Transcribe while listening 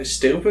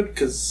Stupid,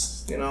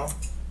 because,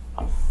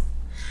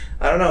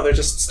 I don't know, they're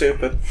just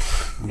stupid.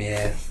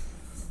 Yeah.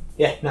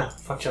 Yeah, no,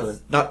 fuck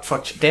children. Not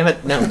fuck damn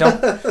it, no, don't.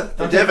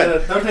 Don't take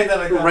that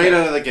like that. Right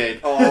out of the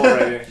gate.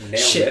 Alrighty. Nailed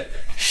it.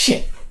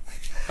 Shit.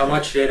 How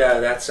much did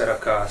that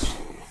setup cost?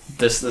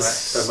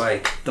 The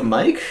mic. The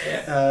mic?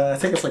 Yeah. I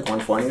think it's like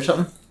 $120 or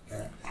something.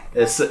 Yeah.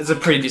 It's a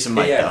pretty decent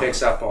mic, Yeah, though. it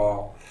picks up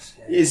all.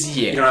 Yeah.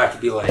 You don't have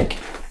to be like...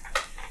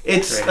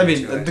 It's,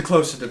 the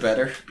closer the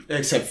better.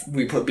 Except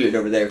we put Beard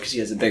over there because he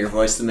has a bigger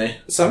voice than me.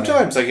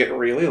 Sometimes I get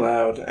really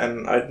loud,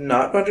 and I'm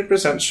not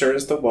 100% sure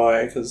as to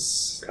why,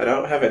 because I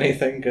don't have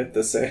anything good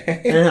to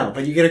say. I know,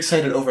 but you get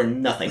excited over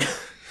nothing.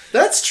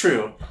 That's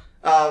true.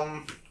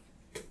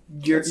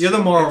 You're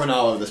the moral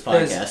of this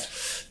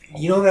podcast.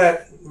 You know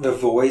that the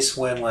voice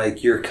when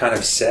like you're kind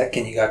of sick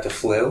and you got the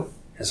flu?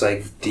 It's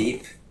like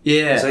deep.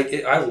 Yeah. It's like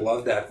I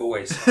love that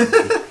voice.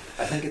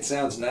 I think it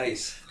sounds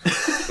nice.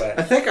 But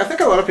I think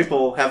a lot of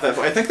people have that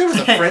voice. I think there was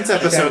a Friends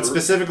episode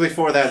specifically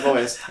for that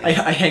voice. I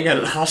hang out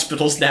at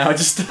hospitals now.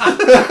 Just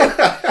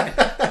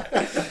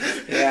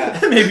yeah.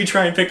 Maybe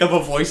try and pick up a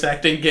voice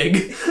acting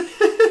gig.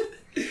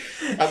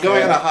 I'm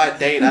going on a hot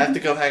date. I have to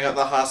go hang out in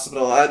the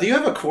hospital. Do you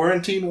have a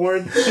quarantine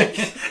ward?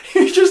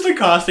 You're just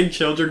accosting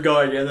children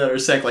going in that are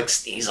sick, like,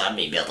 sneeze on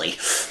me, Billy.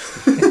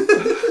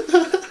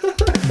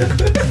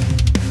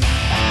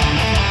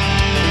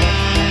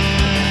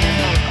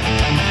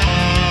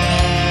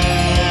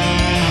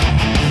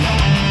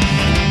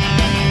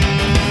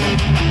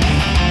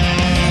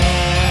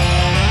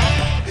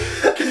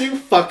 Can you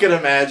fucking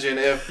imagine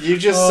if you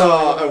just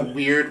saw a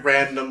weird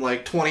random,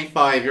 like,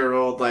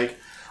 25-year-old, like,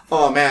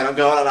 oh man, I'm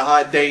going on a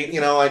hot date,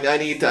 I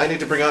need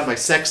to bring out my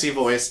sexy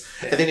voice.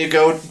 And then you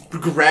go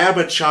grab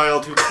a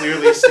child who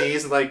clearly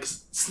sneezed and like,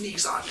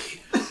 sneeze on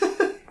me.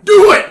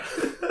 Do it!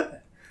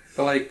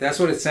 But like, that's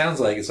what it sounds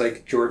like. It's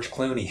like George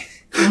Clooney.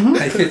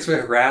 Like, it's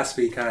a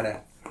raspy kind of...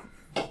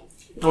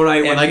 When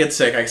I get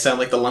sick, I sound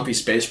like the lumpy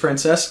space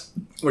princess,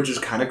 which is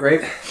kind of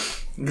great.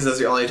 Because that's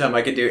the only time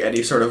I could do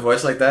any sort of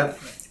voice like that.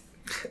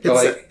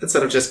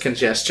 Instead of just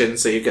congestion,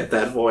 so you get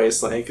that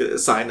voice, like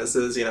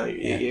sinuses,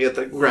 you get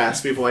the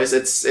raspy voice.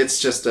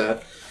 It's just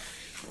a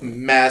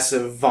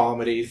massive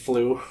vomity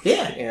flu.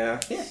 Yeah,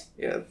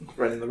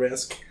 running the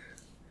risk.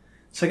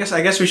 So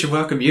I guess we should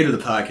welcome you to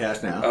the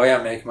podcast now. Oh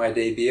yeah, make my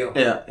debut.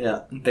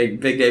 Yeah, big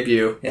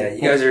debut. Yeah,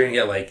 you guys are gonna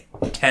get like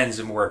tens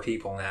of more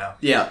people now.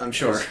 Yeah, I'm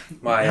sure.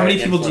 How many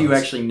people do you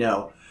actually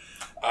know?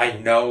 I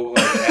know,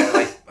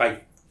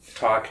 I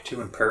talk to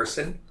in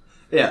person.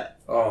 Yeah.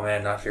 Oh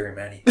man, not very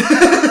many.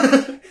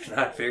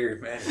 Not very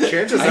many.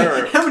 Chances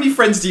are... How many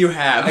friends do you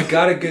have? I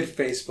got a good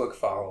Facebook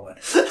following.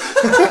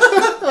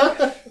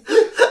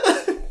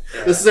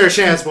 This is our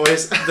chance,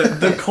 boys.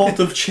 The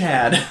cult of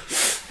Chad.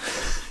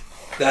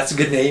 That's a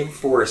good name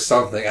for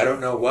something. I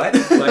don't know what.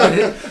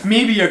 But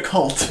maybe a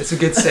cult. It's a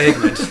good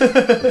segment.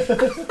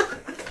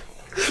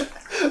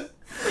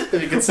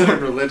 If you consider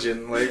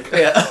religion, like...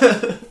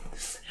 Yeah.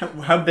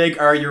 How big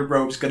are your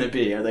robes going to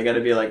be? Are they going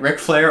to be like Ric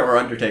Flair or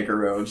Undertaker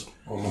robes?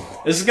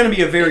 Oh. This is going to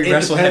be a very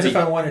wrestle heavy. It depends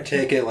if I want to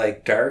take it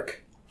like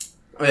dark.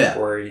 Oh, yeah.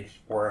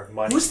 Or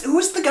money. Who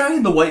was the guy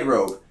in the white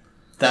robe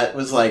that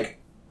was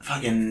like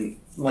fucking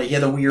like he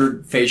had the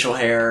weird facial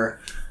hair?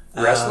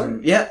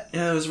 Wrestler? Yeah,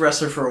 it was a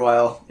wrestler for a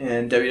while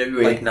in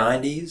WWE. Like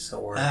 90s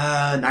or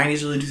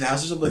 90s, early 2000s,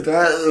 something like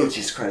that. Oh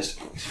Jesus Christ!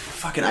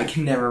 Fucking, I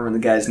can never remember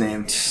the guy's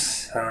name.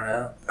 I don't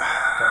know.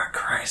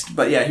 Christ.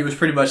 But yeah, he was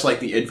pretty much like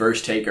the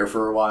adverse taker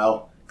for a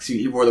while. Because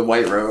he wore the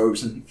white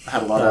robes and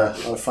had a lot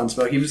of fun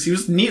stuff. He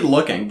was neat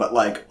looking, but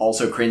like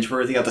also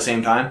cringeworthy at the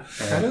same time.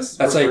 How does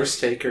reverse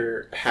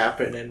taker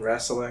happen in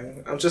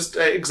wrestling? I'm just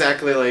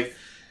exactly like,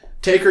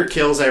 Taker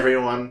kills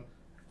everyone,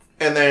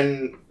 and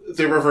then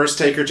the reverse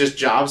taker just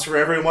jobs for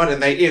everyone, and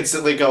they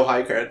instantly go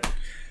high card.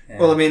 Yeah.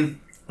 Well, I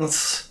mean,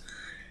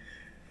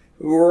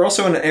 we're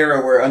also in an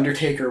era where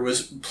Undertaker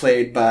was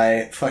played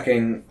by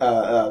fucking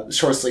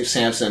short sleeve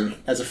Samson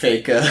as a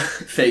fake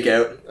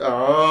out.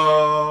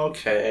 Oh,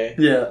 okay.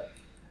 Yeah.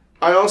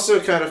 I also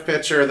kind of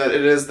picture that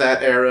it is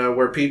that era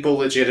where people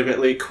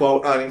legitimately,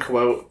 quote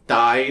unquote,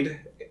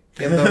 died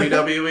in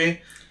WWE.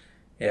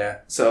 Yeah.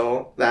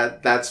 So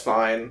that's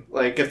fine.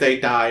 Like, if they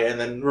die and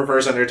then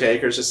reverse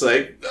Undertaker's just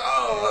like,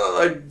 oh,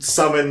 I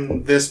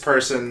summoned this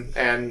person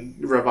and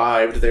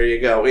revived. There you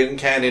go. In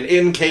canon,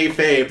 in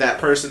kayfabe, that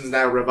person's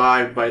now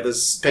revived by the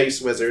space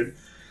wizard.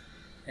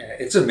 Yeah,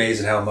 it's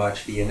amazing how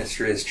much the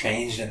industry has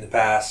changed in the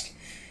past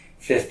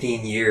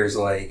 15 years.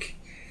 Like,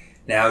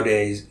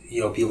 nowadays,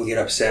 people get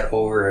upset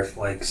over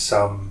like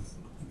some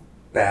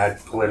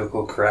bad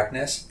political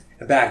correctness.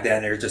 And back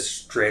then, they're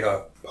just straight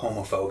up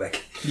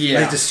homophobic.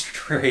 Yeah. Like, just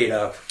straight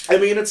up. I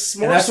mean, it's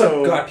more and that's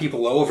so... what got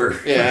people over.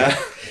 Yeah.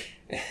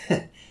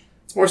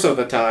 It's more so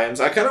the times.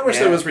 I kind of wish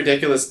there was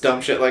ridiculous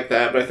dumb shit like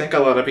that, but I think a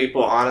lot of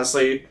people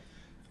honestly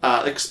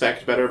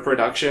expect better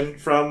production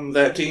from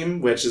that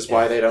team, which is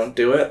why they don't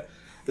do it.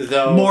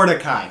 Though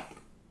Mordecai.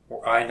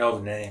 I know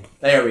the name.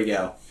 There we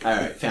go. All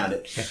right, found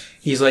it.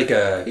 He's like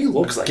a... He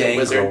looks like a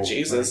wizard,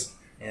 Jesus.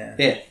 Yeah.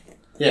 Yeah.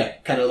 Yeah,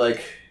 kind of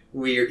like...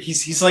 weird.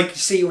 He's like,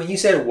 See, when you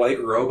said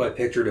white robe, I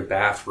pictured a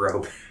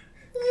bathrobe.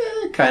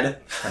 kind of.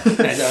 I don't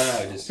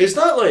know. Just He's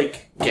not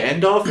like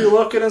Gandalf-y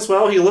looking as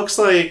well. He looks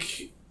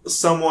like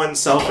someone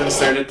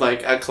self-inserted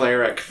like a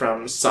cleric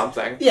from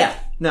something. Yeah.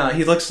 No,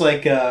 he looks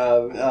like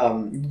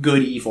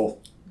good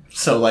evil.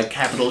 So like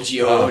capital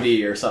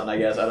G-O-O-D or something, I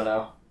guess. I don't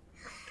know.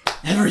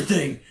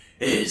 Everything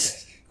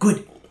is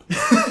good.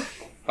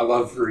 I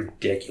love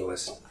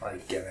ridiculous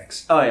like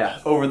gimmicks, Oh yeah,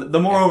 the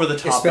more over the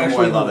top, the more I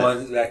especially the love it.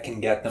 ones that can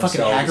get Fucking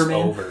themselves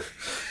Hackerman. over.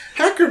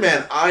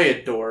 Hackerman I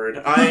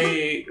adored.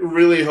 I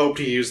really hoped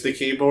he used the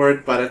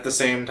keyboard, but at the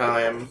same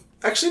time...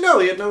 Actually, no,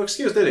 he had no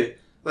excuse, did he?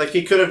 Like,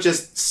 he could have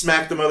just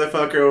smacked the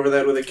motherfucker over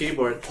that with a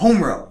keyboard.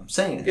 Home row, I'm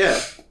saying.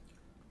 Yeah.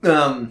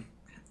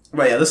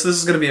 But yeah, this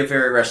is going to be a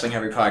very wrestling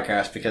heavy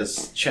podcast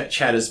because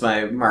Chad is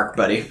my Mark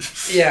buddy.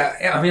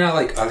 Yeah, I mean, I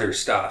like other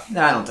stuff. No,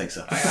 I don't think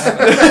so.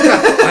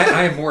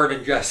 I am more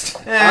than just.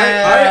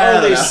 I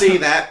only don't know. see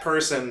that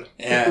person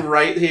Yeah.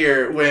 right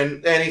here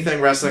when anything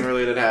wrestling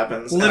related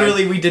happens.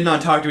 Literally, we did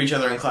not talk to each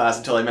other in class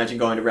until I mentioned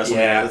going to wrestling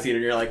at the theater.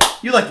 You're like,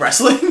 you like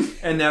wrestling?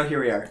 And now here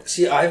we are.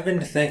 See, I've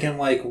been thinking,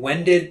 like,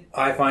 when did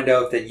I find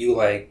out that you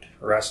liked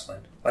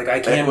wrestling? Like, I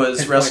can't. It was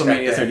pinpoint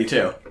WrestleMania that day.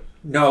 32.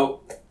 No.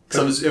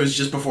 So it was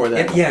just before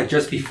that. Yeah,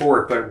 just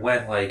before. But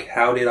when? Like,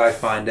 how did I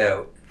find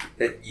out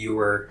that you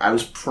were? I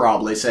was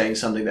probably saying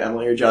something to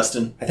Emily or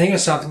Justin. I think it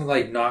was something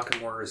like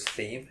Nakamura's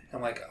theme.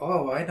 I'm like,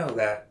 oh, I know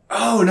that.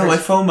 Oh no, my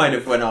phone might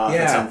have went off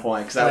Yeah. at some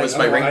point because that Like, was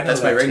my oh, ring. I know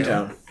That's my that too.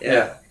 ringtone.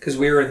 Yeah, because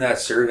we were in that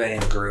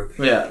surveying group.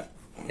 Yeah.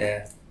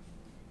 Yeah.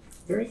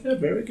 Very good,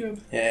 very good.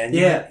 And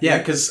Yeah,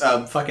 because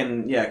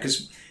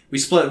because we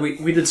split.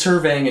 We did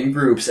surveying in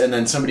groups, and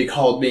then somebody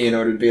called me in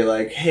order to be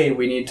like, "Hey,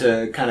 we need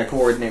to kind of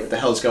coordinate what the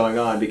hell's going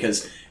on,"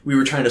 because we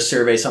were trying to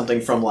survey something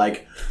from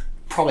like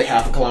probably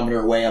half a kilometer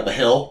away up a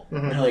hill.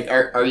 Mhm. And they're like,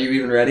 "Are you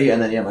even ready?" And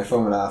then my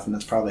phone went off, and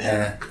that's probably how.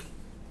 Yeah.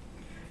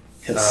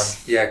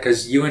 'Cause-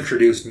 Because you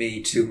introduced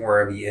me to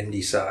more of the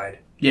indie side.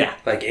 yeah.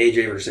 Like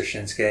AJ versus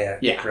Shinsuke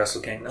at Yeah.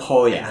 Wrestle Kingdom.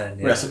 Oh yeah. And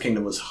then, Wrestle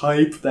Kingdom was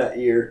hype that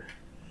year.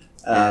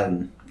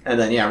 And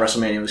then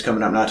WrestleMania was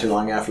coming up not too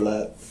long after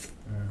that.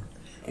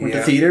 Went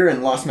to theater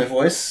and lost my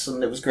voice,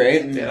 and it was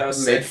great. And Yeah, that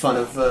was made sick. fun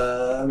of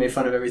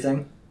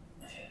everything.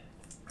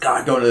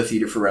 God, going to the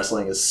theater for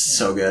wrestling is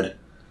so good.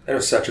 That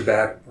was such a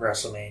bad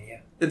WrestleMania.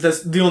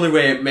 That's the only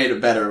way it made it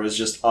better was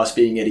just us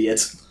being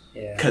idiots.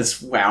 Yeah.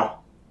 Because wow,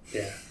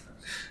 Yeah.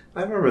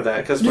 I remember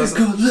that, because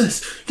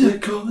Nicholas.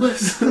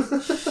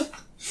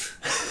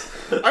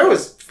 I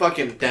was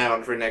fucking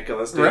down for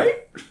Nicholas, dude.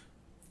 Right?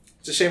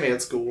 It's a shame he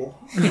had school.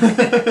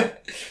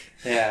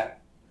 Yeah.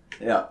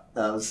 Yeah,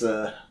 that's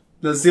the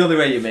only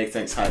way you make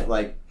things hype.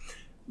 Like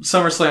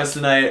SummerSlam's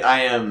tonight,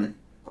 I am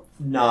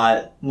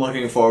not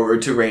looking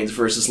forward to Reigns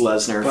versus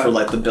Lesnar But- for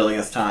like the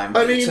billionth time.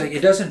 I mean, It's like, it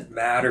doesn't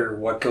matter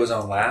what goes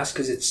on last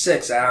because it's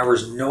 6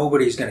 hours.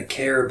 Nobody's going to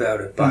care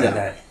about it by No.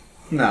 that.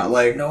 No,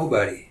 like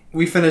Nobody.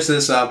 we finish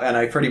this up and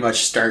I pretty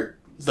much start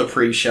the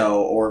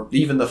pre-show or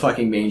even the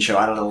fucking main show.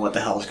 I don't know what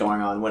the hell is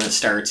going on when it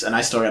starts, and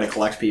I still gotta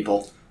collect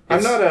people.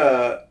 I'm not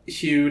a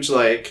huge,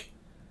 I'm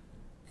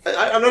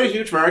not a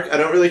huge mark. I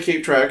don't really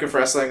keep track of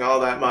wrestling all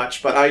that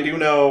much, but I do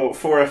know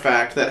for a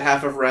fact that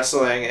half of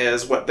wrestling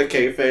is what the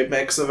kayfabe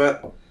makes of it.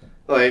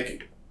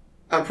 Like,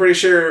 I'm pretty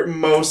sure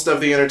most of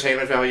the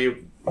entertainment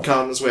value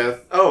comes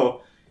with,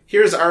 oh,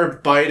 here's our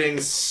biting,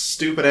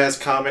 stupid-ass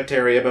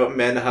commentary about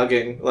men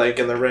hugging, like,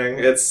 in the ring.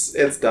 It's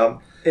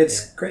dumb.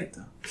 It's great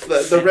though.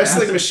 The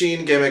wrestling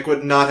machine gimmick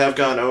would not have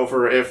gone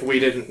over if we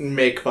didn't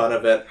make fun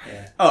of it.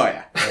 Yeah. Oh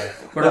yeah. Yeah.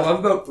 What I love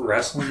about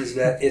wrestling is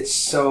that it's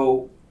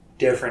so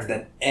different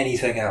than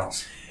anything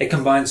else. It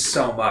combines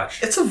so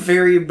much. It's a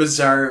very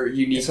bizarre,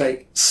 unique It's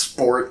like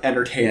sport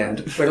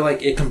entertainment. But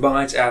like it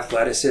combines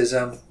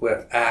athleticism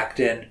with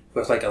acting,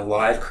 with like a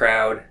live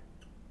crowd.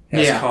 It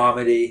has Yeah.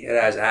 comedy. It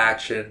has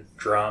action,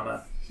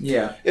 drama.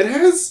 Yeah. It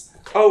has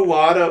a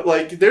lot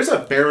of, there's a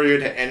barrier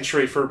to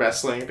entry for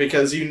wrestling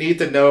because you need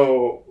to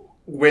know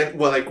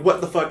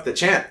what the fuck the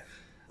chant.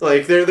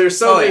 Like, there's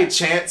so many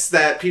chants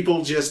that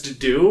people just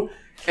do,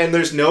 and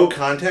there's no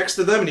context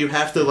to them, and you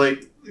have to,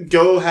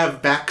 go look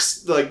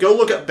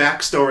up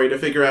backstory to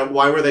figure out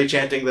why were they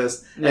chanting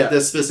this at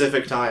this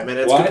specific time, and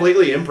it's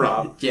completely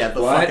improv. Yeah,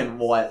 the What? fucking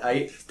what?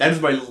 That is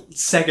my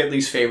second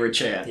least favorite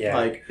chant. Yeah,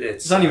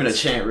 it's not even a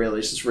chant really,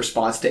 it's just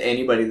response to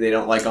anybody they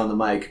don't like on the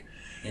mic.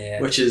 Yeah.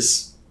 Which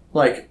is,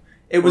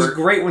 it was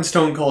great when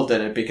Stone Cold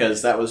did it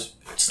because that was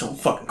Stone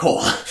fucking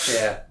Cold.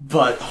 Yeah.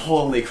 But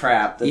holy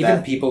crap.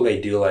 Even people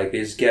they do like, they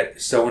just get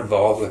so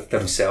involved with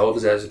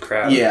themselves as a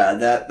crowd. Yeah,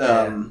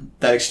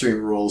 that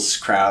Extreme Rules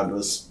crowd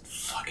was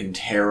fucking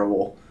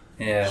terrible.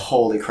 Yeah.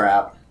 Holy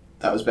crap.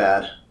 That was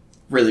bad.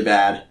 Really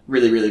bad.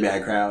 Really, really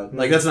bad crowd.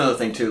 That's another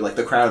thing too.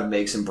 The crowd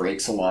makes and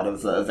breaks a lot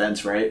of the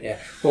events, right? Yeah.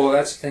 Well,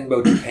 that's the thing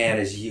about Japan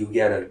is you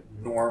get a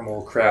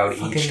normal crowd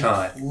each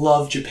time.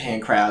 Love Japan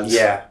crowds.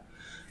 Yeah.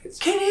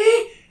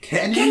 Kenny!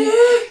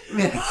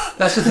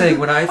 That's the thing.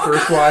 When I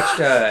first watched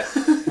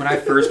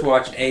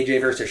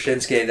AJ versus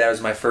Shinsuke, that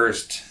was my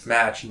first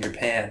match in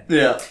Japan.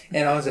 Yeah.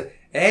 And I was like,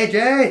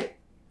 AJ,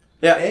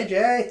 Yeah.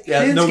 AJ.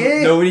 Yeah,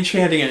 nobody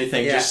chanting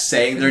anything, Yeah. just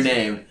saying their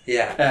name.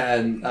 Yeah.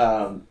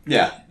 And,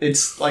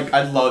 it's like,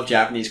 I love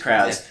Japanese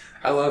crowds.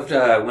 Yeah. I loved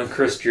when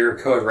Chris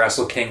Jericho at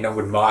Wrestle Kingdom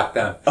would mock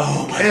them.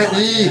 Oh my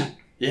god.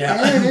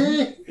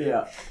 Yeah.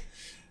 Yeah.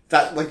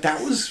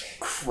 That was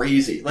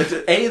crazy. Like,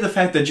 A, the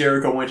fact that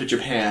Jericho went to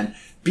Japan.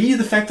 B,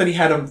 the fact that he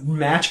had a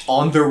match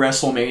on the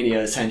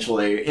WrestleMania,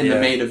 essentially, in the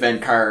main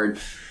event card.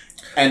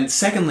 And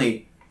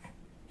secondly,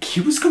 he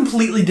was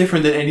completely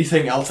different than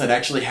anything else that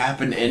actually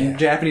happened in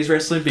Japanese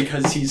wrestling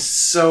because he's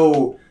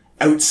so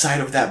outside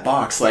of that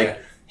box. Like,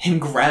 him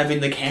grabbing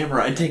the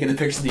camera and taking the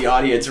picture of the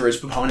audience or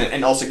his opponent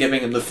and also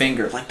giving him the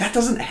finger. Like, that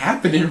doesn't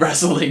happen in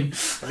wrestling.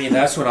 I mean,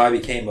 that's when I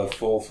became a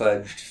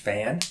full-fledged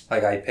fan.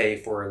 Like, I pay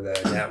for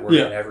the network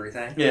and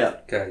everything. Yeah.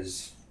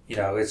 Because,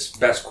 it's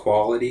best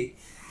quality.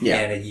 Yeah.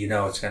 And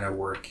it's going to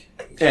work.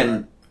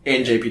 And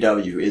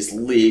NJPW is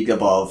league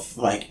above,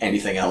 like,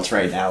 anything else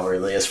right now,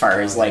 really, as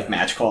far as, like,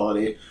 match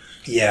quality.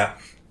 Yeah.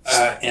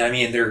 And, I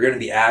mean, they're going to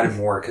be adding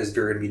more because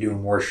they're going to be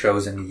doing more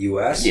shows in the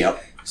U.S.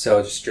 Yep. So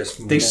it's just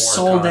more They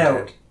sold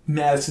content. out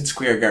Madison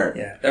Square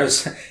Garden. Yeah.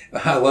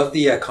 I love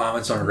the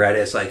comments on Reddit.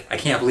 It's like, I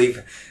can't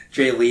believe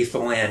Jay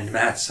Lethal and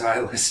Matt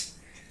Silas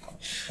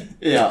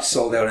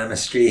sold out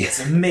MSG. It's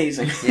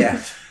amazing.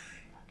 Yeah.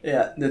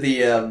 Yeah,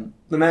 the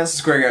Madison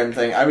Square Garden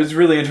thing, I was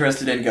really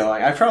interested in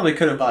going. I probably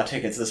could have bought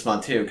tickets this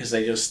month too, because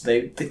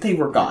they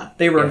were gone.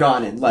 They were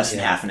gone in less than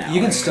half an hour.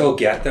 You can still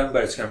get them,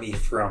 but it's going to be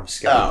from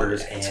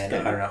scalpers, and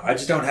I don't know. I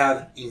just don't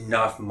have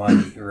enough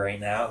money right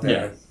now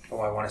that I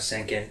want to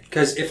sink in.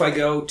 Because if I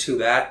go to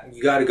that,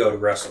 you got to go to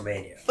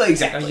WrestleMania.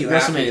 Exactly.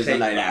 WrestleMania is the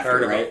night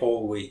after, right? A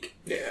whole week.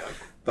 Yeah.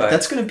 But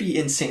that's going to be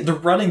insane. They're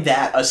running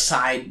that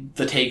aside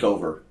the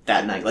takeover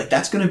that night. Like,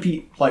 that's going to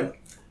be, like...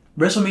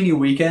 WrestleMania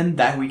weekend,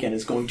 that weekend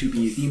is going to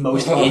be the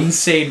most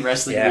insane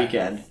wrestling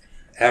weekend.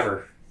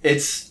 Ever.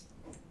 It's...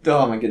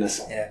 Oh my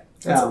goodness. Yeah.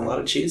 That's a lot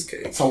of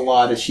cheesecake. It's a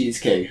lot of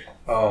cheesecake.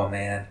 Oh,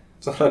 man.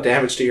 It's a lot of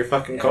damage to your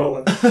fucking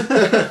colon.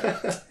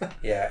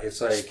 Yeah, it's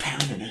like... Just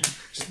pounding it.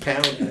 Just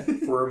pounding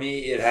it. For me,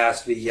 it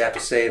has to be, you have to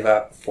save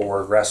up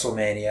for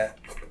WrestleMania,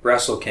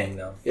 Wrestle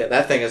Kingdom. Yeah,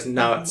 that thing is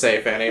not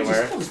safe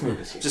anywhere.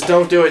 Just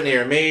don't do it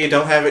near me.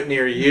 Don't have it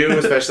near you,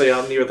 especially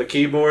on near the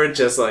keyboard.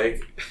 Just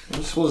like...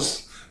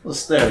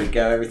 There we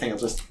go. Everything will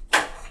just...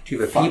 To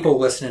the people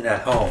listening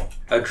at home,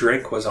 a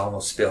drink was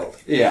almost spilled.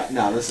 Yeah,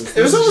 no, this is...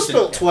 It was almost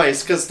spilled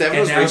twice, because Devin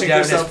was reaching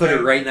for something. And now put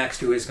it right next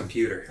to his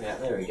computer. Yeah,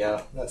 there we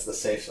go. That's the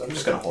safe. I'm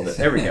just going to hold it.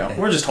 There we go.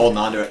 We're just holding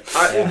on to it.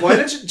 Why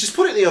don't you... Just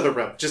put it in the other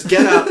room. Just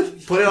get up,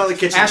 put it on the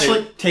kitchen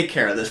Ashley, take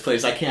care of this,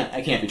 please. I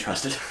can't be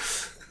trusted.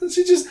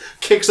 She just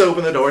kicks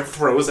open the door,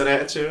 throws it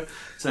at you.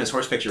 It's a nice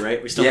horse picture,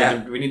 right?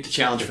 We need to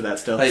challenge for that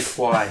still. Like,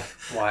 why?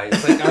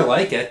 It's like, I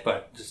like it,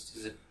 but just...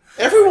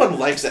 Everyone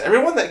likes it.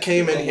 Everyone that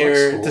came in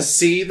here to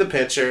see the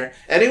picture,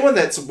 anyone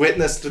that's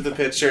witnessed the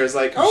picture is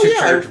like, oh, you should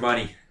charge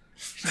money.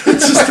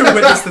 Just to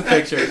witness the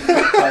picture.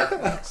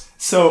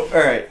 So,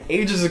 alright,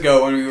 ages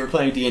ago when we were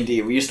playing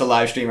D&D, we used to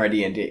live stream our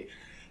D&D.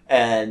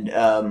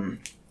 And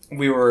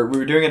we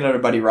were doing it at our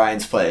buddy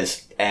Ryan's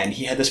place, and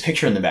he had this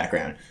picture in the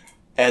background.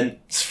 And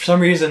for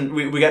some reason,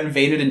 we got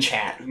invaded in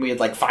chat. We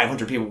had like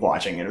 500 people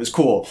watching, and it was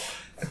cool.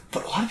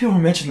 But a lot of people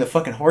were mentioning the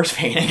fucking horse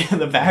painting in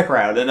the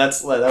background, and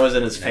that was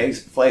in his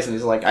place, and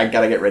he's like, I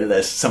gotta get rid of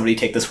this. Somebody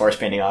take this horse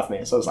painting off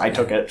me. So I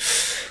took it,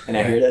 and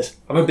now here it is.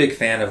 I'm a big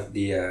fan of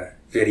the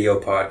video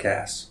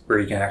podcasts, where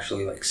you can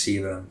actually like see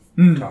them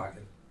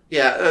talking.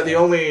 Yeah, the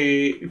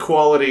only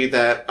quality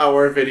that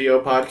our video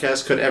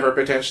podcast could ever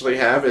potentially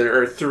have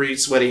are three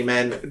sweaty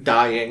men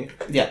dying.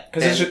 Yeah,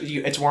 because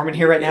it's warm in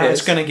here right now.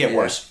 It's gonna get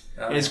worse.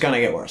 It's gonna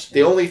get worse.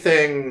 The only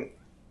thing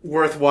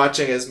worth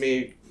watching is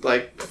me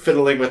like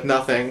fiddling with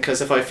nothing,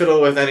 because if I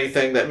fiddle with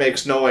anything that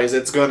makes noise,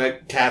 it's gonna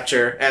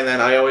capture, and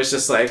then I always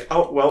just like,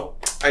 oh well,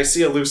 I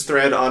see a loose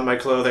thread on my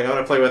clothing, I'm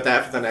gonna play with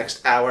that for the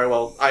next hour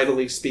while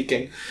idly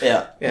speaking.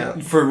 Yeah.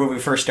 For when we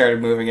first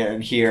started moving in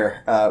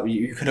here,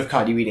 you could have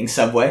caught you eating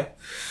Subway.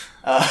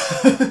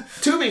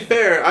 To be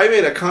fair, I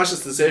made a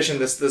conscious decision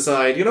to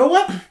decide, you know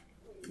what,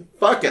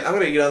 fuck it, I'm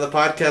gonna eat on the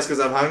podcast because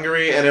I'm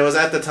hungry, and it was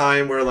at the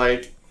time where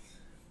like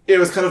it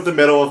was kind of the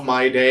middle of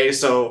my day,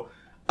 so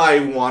I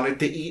wanted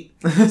to eat.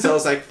 So I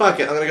was like, fuck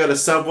it, I'm gonna go to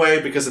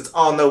Subway because it's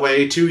on the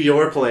way to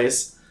your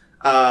place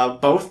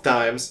both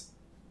times.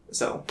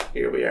 So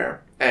here we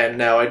are. And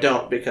now I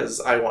don't because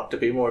I want to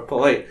be more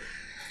polite.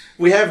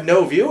 We have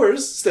no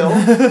viewers still,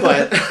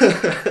 but...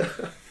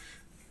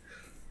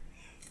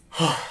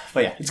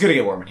 But yeah, it's gonna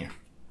get warm in here.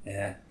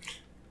 Yeah.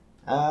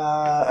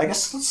 I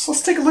guess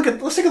let's take a look at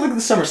the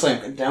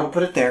SummerSlam. Don't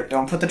put it there.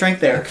 Don't put the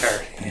drink there.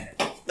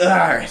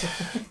 Alright.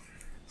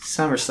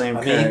 SummerSlam.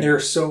 I mean, there are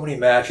so many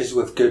matches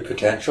with good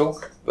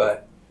potential,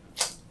 but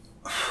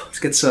let's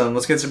get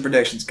some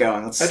predictions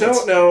going. I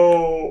don't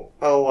know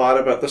a lot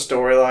about the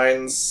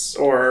storylines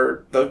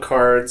or the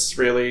cards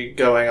really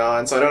going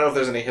on, so I don't know if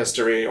there's any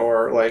history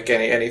or like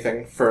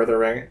anything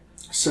furthering.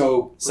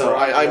 So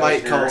I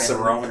might call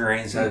some. Roman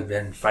Reigns have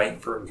been fighting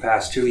for the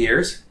past 2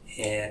 years,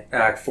 and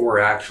 4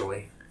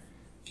 actually.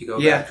 If you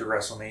go back to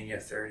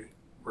WrestleMania 30.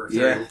 Or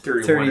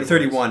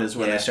 31 is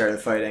when they started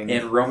fighting.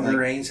 And Roman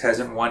Reigns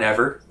hasn't won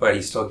ever, but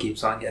he still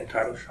keeps on getting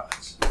title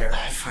shots. I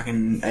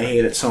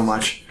hate it so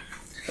much.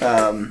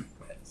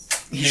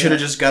 He should have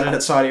just got it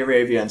at Saudi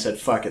Arabia and said,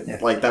 fuck it. Yeah.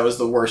 Like, that was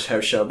the worst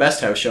house show.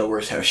 Best house show,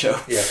 worst house show.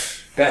 Yeah.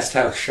 Best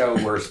house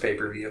show, worst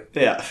pay-per-view.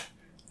 Yeah.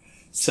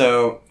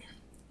 So,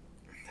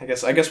 I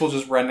guess we'll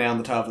just run down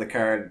the top of the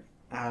card.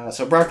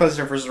 So, Brock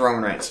Lesnar versus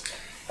Roman Reigns.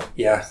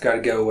 Yeah,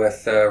 gotta go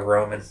with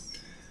Roman.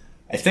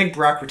 I think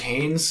Brock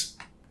retains,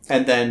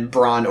 and then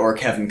Braun or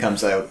Kevin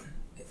comes out.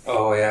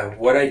 Oh, yeah.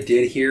 What I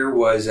did hear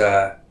was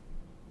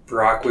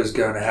Brock was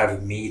going to have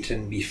a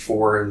meeting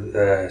before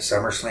the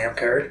SummerSlam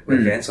card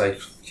with Vince, like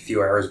a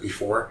few hours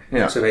before,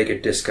 so they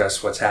could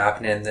discuss what's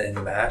happening in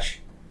the match.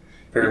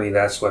 Apparently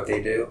that's what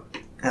they do.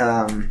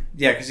 Yeah,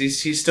 because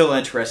he's still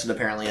interested,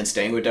 apparently, in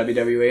staying with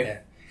WWE.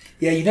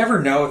 Yeah, you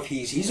never know if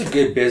he's a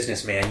good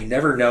businessman. You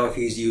never know if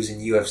he's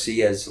using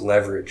UFC as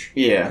leverage.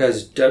 Yeah.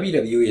 Because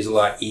WWE is a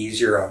lot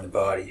easier on the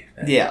body.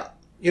 Yeah.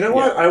 You know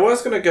what? I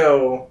was going to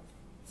go...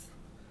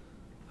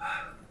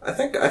 I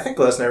think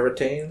Lesnar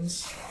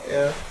retains.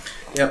 Yeah.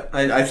 Yep.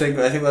 I think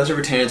Lesnar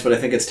retains, but I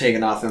think it's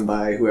taken off him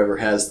by whoever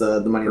has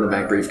the Money in the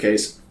Bank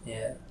briefcase.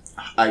 Yeah.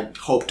 I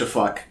hope to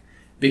fuck.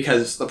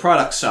 Because the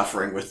product's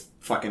suffering with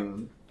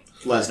fucking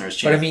Lesnar's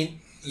champ. But I mean,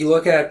 you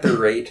look at the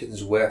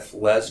ratings with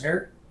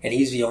Lesnar... And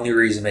he's the only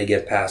reason they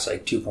get past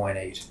like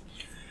 2.8.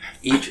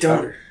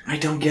 I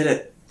don't get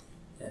it.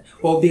 Yeah.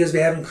 Well, because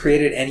they haven't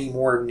created any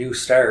more new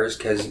stars.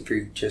 Because if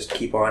you just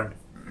keep on,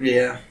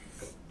 yeah,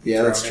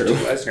 that's true.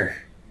 Lesnar.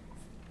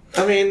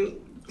 I mean,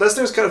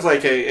 Lesnar's kind of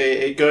like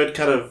a good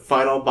kind of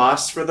final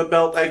boss for the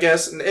belt, I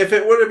guess. And if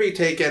it were to be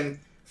taken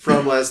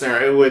from Lesnar,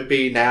 it would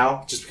be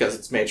now, just because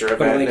it's major event.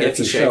 But like, if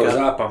he shows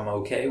up, I'm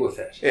okay with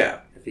it. Yeah.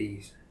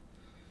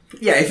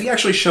 If he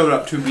actually showed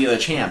up to be the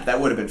champ, that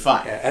would have been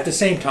fine. Yeah, at the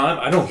same time,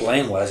 I don't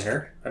blame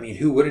Lesnar. I mean,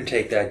 who wouldn't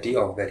take that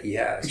deal that he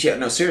has? Yeah,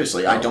 no,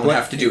 seriously. I don't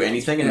have to do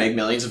anything and make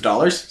millions of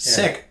dollars. Yeah.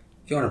 Sick.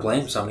 If you want to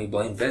blame somebody,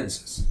 blame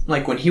Vince.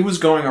 Like, when he was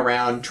going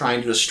around trying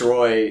to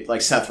destroy,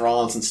 like, Seth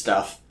Rollins and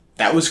stuff,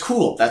 that was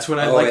cool. That's when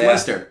I liked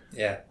Lesnar.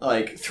 Yeah.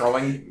 Like,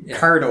 throwing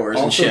car doors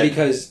and shit. Also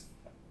because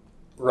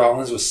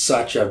Rollins was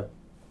such a...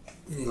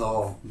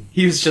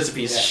 he was just a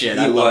piece of shit.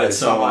 I loved it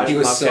so much. He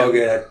was so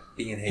good at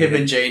being hated. Him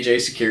and J&J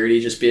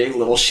Security just being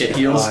little shit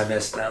heels. Oh, I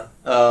missed them.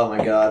 Oh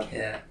my god.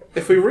 Yeah.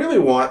 If we really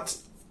want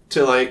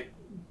to, like,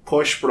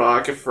 push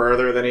Brock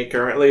further than he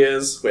currently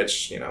is,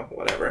 which,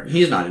 whatever.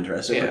 He's not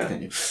interested.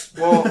 Yeah.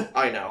 Well,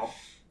 I know.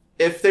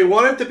 If they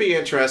wanted to be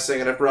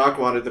interesting, and if Brock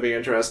wanted to be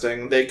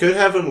interesting, they could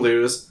have him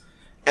lose,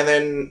 and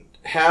then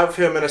have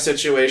him in a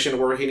situation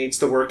where he needs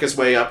to work his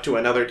way up to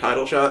another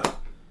title shot.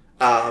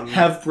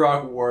 Have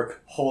Brock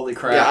work. Holy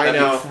crap! Yeah, I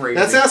know.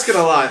 That's asking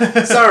a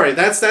lot. Sorry,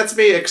 that's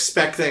me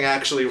expecting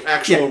actual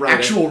writing.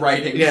 Actual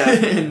writing. Yeah.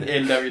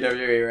 in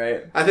WWE,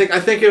 right? I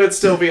think it would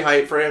still be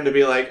hype for him to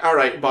be like, all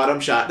right, bottom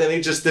shot. Then he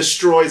just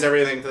destroys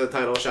everything to the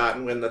title shot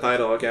and win the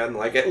title again.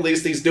 Like, at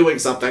least he's doing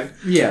something.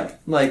 Yeah,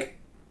 like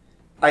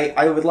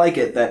I would like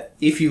it that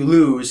if you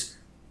lose,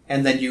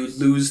 and then you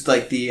lose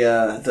like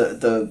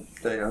the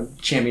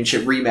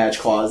championship rematch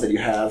clause that you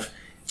have,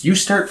 you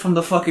start from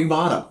the fucking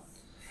bottom.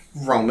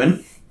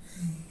 Roman.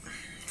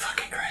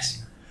 Fucking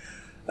Christ.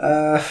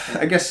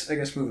 I guess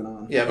moving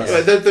on. Yeah,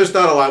 but there's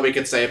not a lot we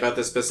could say about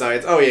this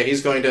besides,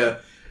 he's going to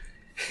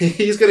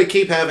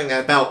keep having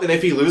that belt, and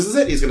if he loses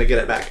it, he's going to get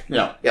it back.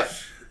 Yeah. Yep.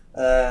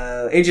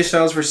 AJ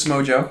Styles versus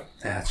Samoa Joe.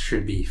 That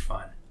should be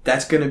fun.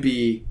 That's going to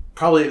be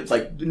probably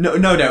like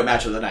no doubt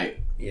match of the night.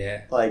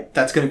 Yeah. Like,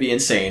 that's going to be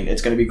insane.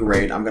 It's going to be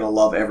great. I'm going to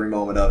love every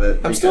moment of it.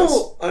 I'm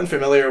still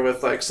unfamiliar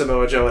with, like,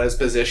 Samoa Joe and his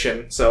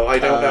position, so I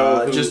don't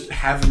know who... Just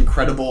have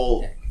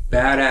incredible...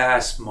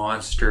 Badass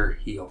monster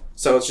heel.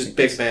 So it's just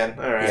big man.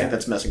 All right. I think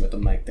that's messing with the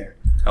mic there.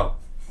 Oh.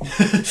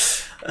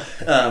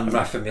 I'm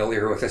not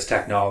familiar with this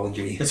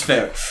technology. It's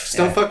fair. Just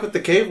don't fuck with the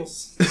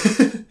cables.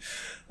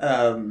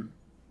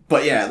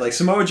 But yeah, like,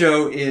 Samoa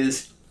Joe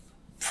is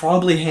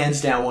probably hands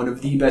down one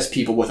of the best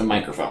people with a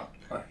microphone.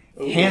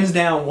 Ooh. Hands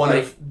down one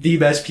of the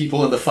best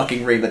people in the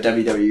fucking ring that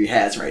WWE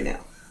has right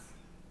now.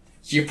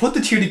 So you put the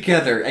two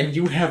together and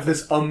you have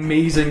this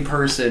amazing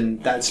person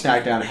that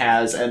SmackDown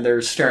has, and they're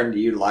starting to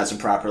utilize him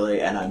properly,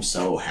 and I'm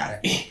so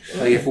happy.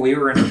 Like, if we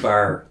were in a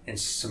bar and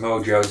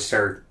Samoa Joe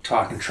started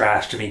talking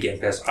trash to me,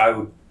 getting pissed, I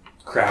would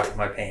crap in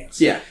my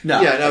pants. Yeah, no.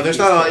 Yeah, no, there's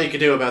not a lot you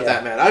can do about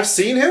that, man. I've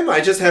seen him,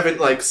 I just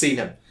haven't, like, seen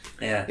him.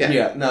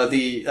 Yeah, no,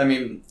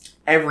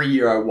 every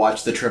year I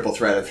watch the triple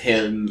threat of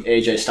him,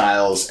 AJ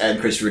Styles,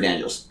 and Christopher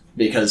Daniels.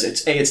 Because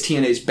it's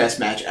TNA's best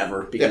match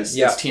ever, because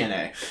it's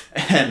TNA.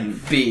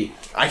 And B,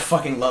 I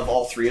fucking love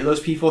all three of those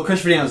people.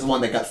 Christopher Daniels is the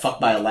one that got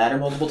fucked by a ladder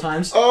multiple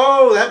times.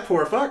 Oh, that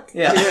poor fuck.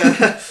 Yeah.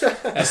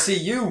 I see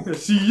you.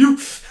 Did you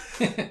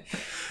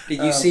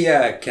see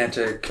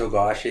Kenta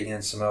Kobashi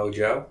against Samoa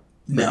Joe?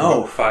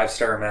 No.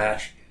 5-star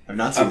match. I've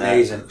not seen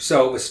Amazing.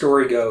 So the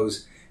story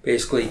goes,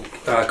 basically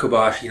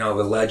Kobashi,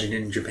 the legend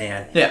in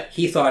Japan. Yeah.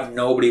 He thought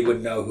nobody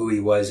would know who he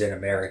was in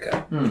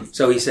America.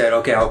 So he said,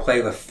 okay, I'll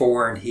play the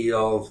foreign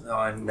heel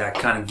on that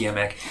kind of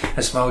gimmick.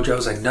 And Samoa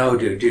Joe's like, no,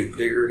 dude,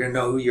 they're going to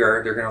know who you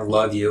are. They're going to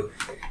love you.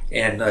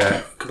 And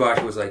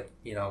Kobashi was like,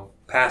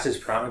 past his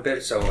prime a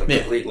bit, so like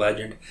complete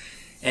legend.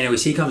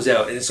 Anyways, he comes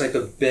out, and it's like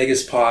the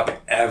biggest pop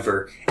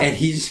ever. And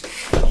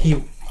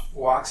he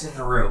walks in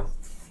the room,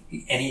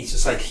 and he's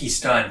just like, he's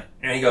stunned.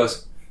 And he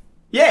goes,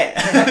 yeah!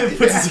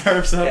 Puts his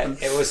arms up. Yeah,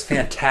 it was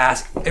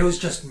fantastic. It was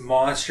just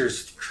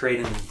monsters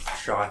trading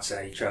shots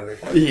at each other.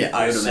 Yeah,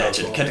 I would So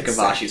imagine. cool. Kenta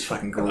Kobashi's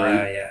fucking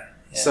great. Yeah.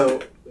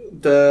 So,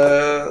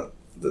 does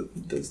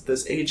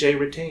AJ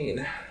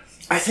retain?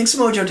 I think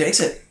Samoa Joe takes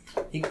it.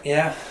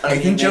 Yeah. I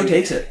think Joe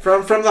takes it.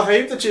 From the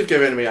hype that you've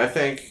given me, I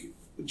think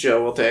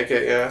Joe will take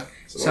it, yeah.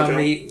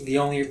 The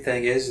only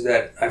thing is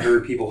that I've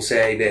heard people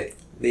say that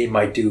they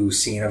might do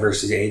Cena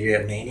versus AJ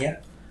at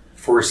Mania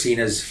for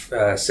Cena's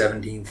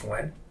 17th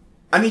win.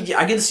 I mean,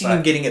 I can see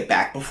him getting it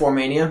back before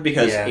Mania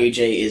because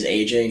AJ is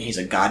AJ and he's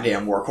a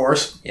goddamn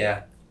workhorse.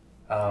 Yeah.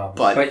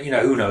 But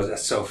who knows?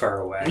 That's so far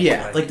away.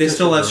 Yeah, like they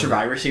still have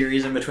Survivor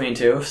Series in between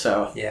too,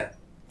 so... Yeah.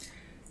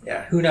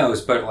 Yeah, who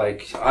knows? But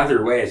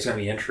either way, it's going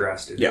to be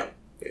interesting. Yeah.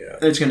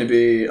 It's going to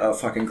be a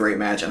fucking great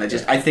match, and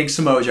I think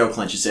Samoa Joe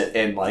clinches it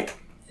in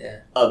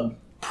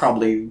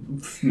probably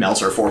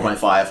Meltzer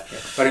 4.5. Yeah.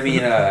 But I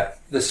mean,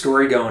 the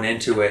story going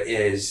into it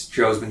is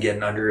Joe's been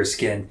getting under his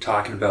skin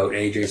talking about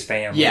AJ's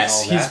family.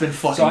 Yes, and all that. he's been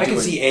fucking. So I can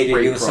see AJ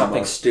doing promos.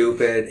 something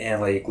stupid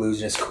and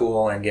losing his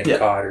cool and getting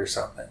caught or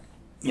something.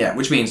 Yeah,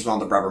 which means on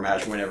the rubber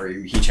match, whenever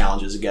he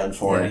challenges again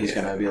for it, he's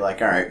going to be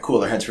like, all right,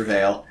 cooler heads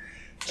prevail.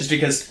 Just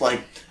because,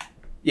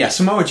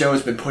 Samoa Joe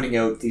has been putting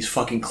out these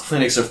fucking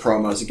clinics of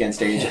promos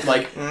against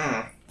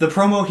AJ. The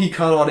promo he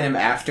cut on him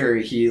after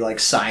he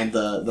signed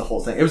the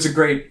whole thing. It was a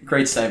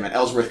great segment.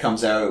 Ellsworth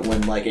comes out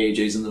when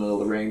AJ's in the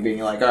middle of the ring being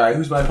like, all right,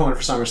 who's my opponent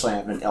for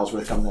SummerSlam? And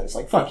Ellsworth comes out. It's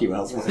like, fuck you,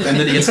 Ellsworth. And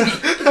then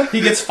he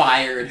gets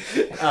fired.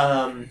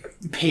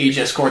 Paige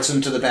escorts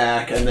him to the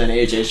back, and then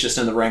AJ's just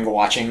in the ring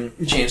watching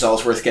James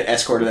Ellsworth get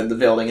escorted in the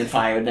building and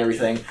fired and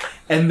everything.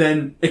 And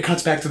then it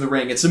cuts back to the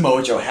ring, and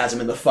Samoa Joe has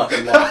him in the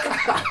fucking lock.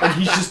 And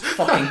he's just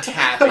fucking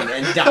tapping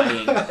and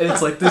dying. And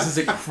it's like, this is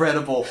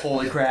incredible.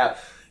 Holy crap.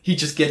 He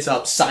just gets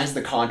up, signs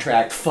the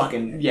contract,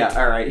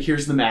 alright,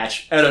 here's the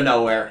match. Out of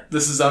nowhere.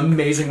 This is an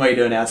amazing way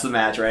to announce the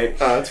match, right?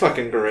 Oh, it's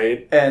fucking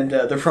great. And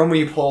the promo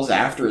he pulls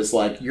after is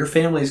your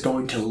family's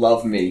going to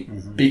love me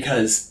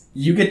because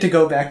you get to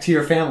go back to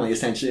your family,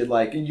 essentially.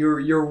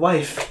 Your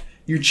wife,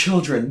 your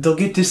children, they'll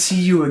get to see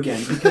you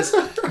again because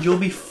you'll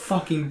be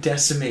fucking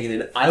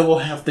decimated. I will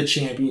have the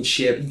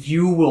championship.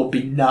 You will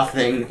be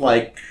nothing.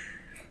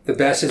 The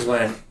best is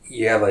when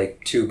you have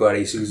two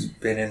buddies who's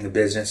been in the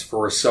business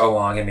for so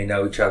long and they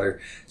know each other.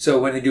 So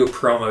when they do a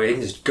promo, they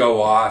can just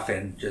go off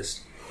and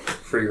just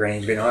free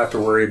range. They don't have to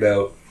worry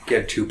about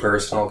getting too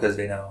personal because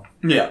they know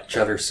each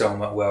other so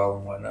well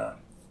and whatnot.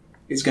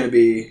 It's gonna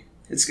be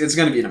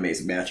an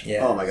amazing match.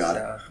 Yeah. Oh my god.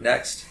 So,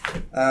 next,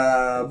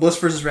 Bliss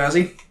versus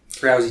Rousey.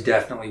 Rousey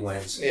definitely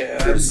wins.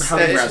 Yeah. It's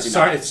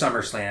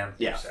SummerSlam.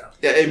 Yeah. So.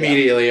 Yeah.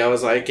 Immediately, I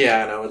was like,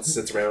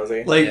 it's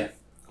Rousey.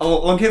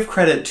 I'll give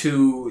credit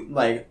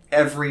to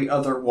every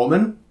other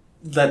woman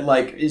that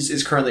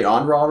is currently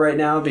on Raw right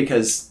now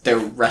because they're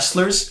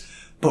wrestlers.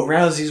 But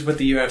Rousey's with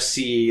the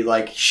UFC,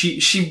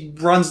 she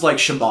runs like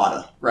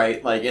Shibata, right?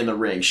 In the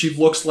ring. She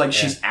looks like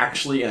she's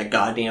actually in a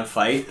goddamn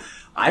fight.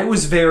 I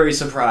was very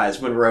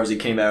surprised when Rousey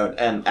came out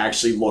and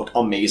actually looked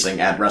amazing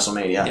at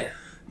WrestleMania.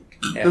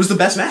 Yeah. It was the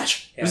best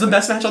match. It was the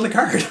best match on the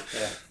card.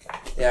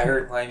 Yeah, I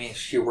heard,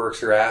 she works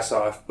her ass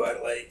off,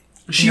 but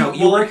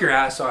you work your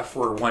ass off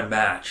for one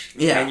match.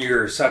 Yeah. And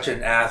you're such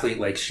an athlete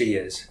like she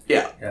is.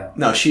 Yeah.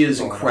 No, she is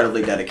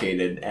incredibly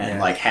dedicated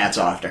and hats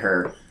off to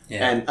her.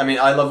 Yeah. And I mean,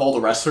 I love all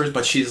the wrestlers,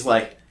 but she's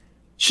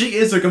she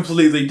is a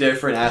completely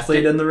different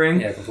athlete in the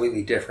ring. Yeah,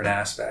 completely different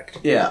aspect.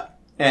 Yeah.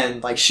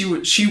 And she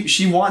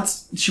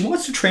wants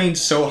to train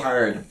so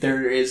hard.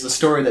 There is a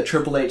story that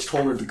Triple H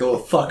told her to go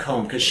the fuck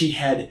home because she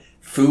had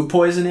food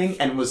poisoning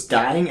and was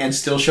dying and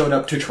still showed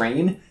up to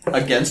train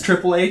against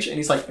Triple H, and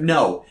he's like,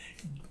 no.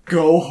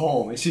 Go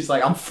home. And she's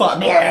like, I'm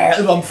fine.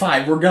 I'm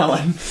fine. We're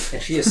going.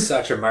 And she is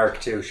such a mark,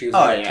 too. She was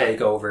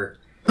takeover.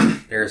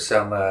 There's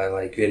some,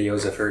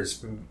 videos of her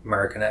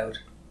marking out.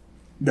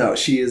 No,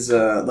 she is,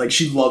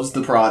 she loves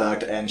the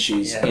product, and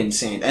she's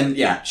insane. And,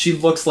 she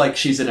looks like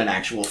she's in an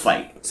actual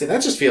fight. See,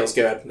 that just feels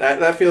good.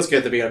 That feels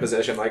good to be in a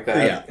position like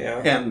that. Yeah.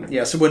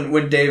 And, so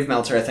when Dave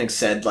Meltzer, I think,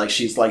 said,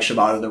 she's like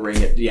Shibata in the ring,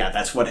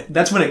 that's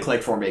when it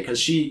clicked for me, because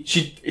she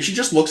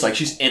just looks like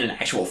she's in an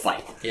actual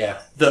fight. Yeah.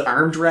 The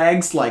arm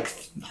drags,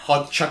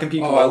 chucking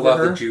people over her. I love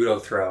the judo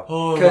throw.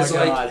 Oh, my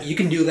God. You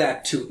can do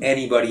that to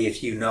anybody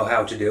if you know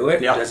how to do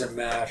it. Yep. It doesn't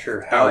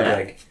matter how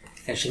big.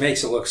 And she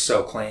makes it look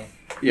so clean.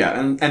 Yeah,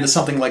 and to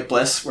something like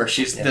Bliss, where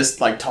she's this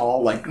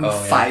tall,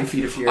 5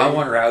 feet of fury. I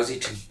want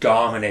Rousey to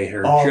dominate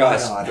her. Oh,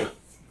 just my God.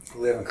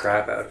 Living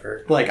crap out of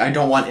her. I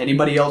don't want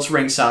anybody else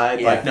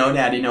ringside. No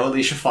Natty, no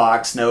Alicia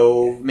Fox,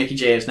 no Mickey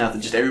James,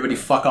 nothing. Just everybody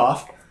fuck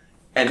off.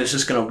 and is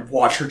just gonna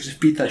watch her just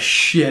beat the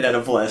shit out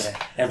of Bliss.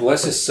 Yeah. And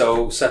Bliss is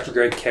such a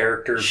great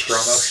character in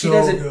promo. She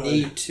doesn't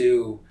need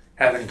to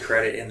have any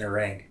credit in the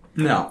ring.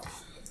 No.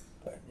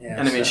 Yeah,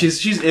 and I mean,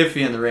 she's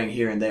iffy in the ring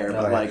here and there,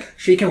 but like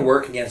she can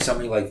work against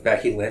somebody like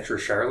Becky Lynch or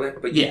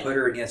Charlotte, but you put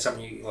her against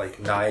somebody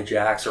like Nia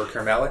Jax or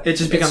Carmella, it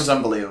just becomes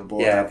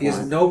unbelievable. Yeah,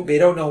 because they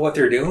don't know what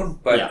they're doing,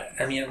 but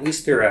I mean, at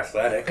least they're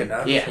athletic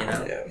enough. Yeah, you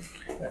know. Yeah.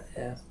 But,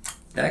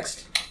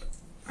 next,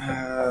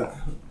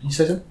 you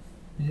said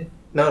it?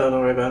 No, don't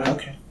worry about it.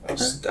 Okay.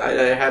 I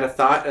had a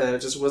thought, and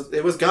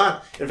it was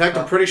gone. In fact,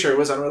 I'm pretty sure it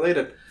was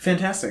unrelated.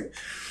 Fantastic.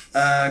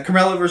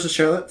 Carmella versus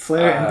Charlotte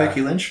Flair and Becky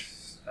Lynch.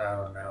 I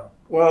don't know.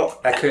 Well,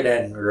 that could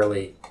end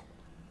really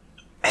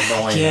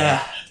annoying.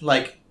 Yeah,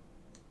 like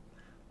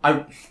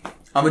I'm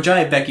a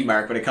giant Becky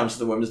mark when it comes to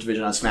the women's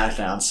division on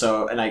SmackDown.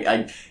 So,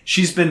 and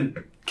she's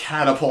been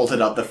catapulted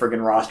up the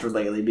friggin' roster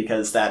lately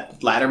because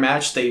that ladder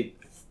match,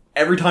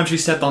 every time she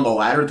stepped on the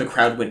ladder, the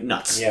crowd went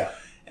nuts. Yeah,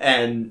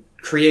 and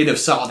Creative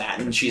saw that,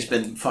 and she's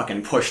been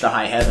fucking pushed to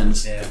high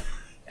heavens. Yeah.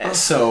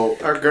 So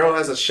our girl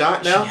has a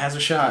shot now. She has a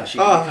shot.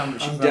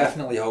 I'm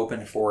definitely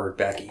hoping for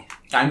Becky.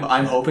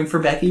 I'm hoping for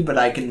Becky, but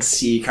I can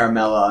see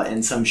Carmella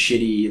in some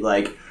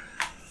shitty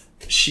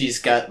she's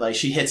got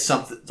she hits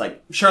something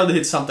Charlotte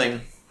hits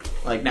something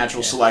like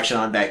natural selection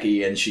on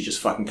Becky, and she just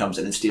fucking comes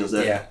in and steals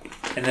it. Yeah,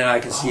 and then I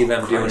can see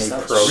them doing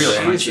a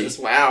program. Jesus,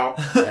 wow,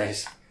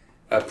 nice,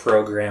 a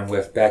program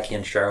with Becky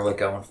and Charlotte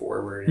going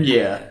forward.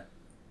 And,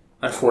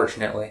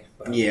 unfortunately,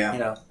 but, you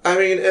know, I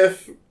mean,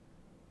 if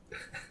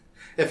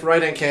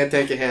writing can't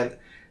take a hint,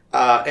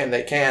 and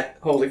they can't,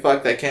 holy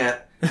fuck, they can't.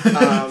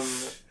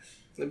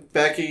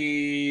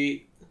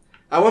 Becky,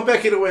 I want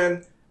Becky to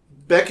win.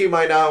 Becky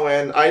might not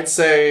win. I'd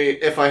say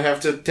if I have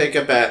to take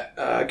a bet,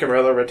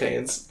 Carmella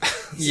retains.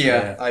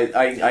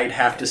 I'd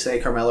have to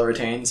say Carmella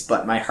retains,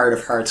 but my heart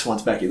of hearts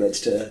wants Becky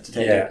Lynch to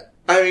take it.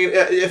 I mean,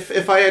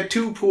 if I had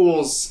two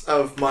pools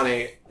of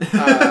money,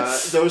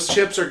 those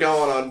chips are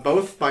going on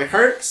both. My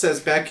heart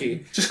says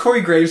Becky. Just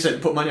Corey Graves said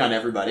put money on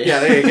everybody. Yeah,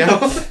 there you go.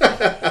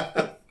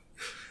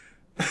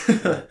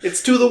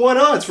 It's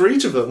 2-1 odds for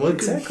each of them.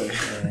 Exactly.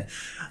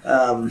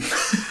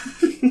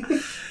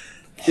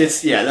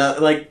 It's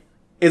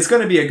it's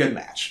going to be a good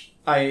match.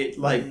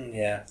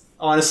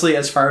 Honestly,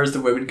 as far as the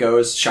women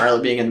goes,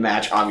 Charlotte being in the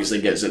match obviously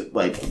gives it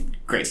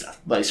great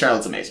stuff.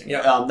 Charlotte's amazing.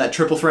 Yeah. That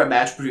triple threat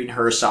match between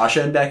her,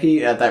 Sasha, and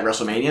Becky at that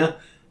WrestleMania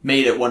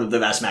made it one of the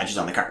best matches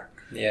on the card.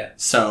 Yeah.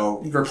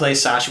 So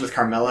replace Sasha with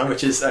Carmella,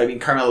 which is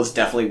Carmella's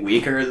definitely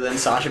weaker than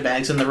Sasha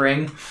Banks in the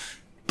ring,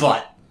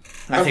 but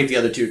I think the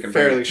other two can.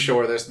 Fairly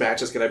sure this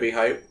match is going to be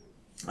hype.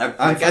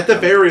 At the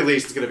very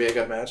least, it's going to be a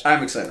good match.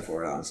 I'm excited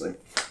for it, honestly.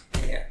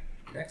 Yeah.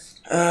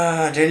 Next.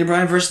 Daniel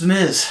Bryan versus The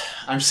Miz.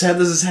 I'm sad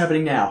this is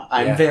happening now.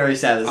 I'm very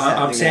sad this is happening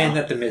now. I'm saying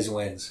that The Miz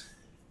wins.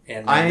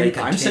 And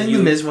I'm saying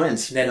The Miz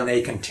wins. Then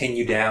they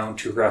continue down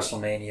to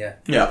WrestleMania.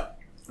 Yeah.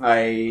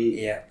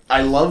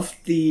 I love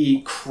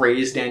the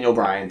crazed Daniel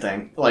Bryan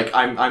thing.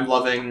 I'm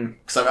loving,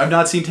 because I've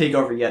not seen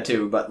TakeOver yet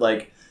too, but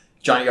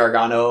Johnny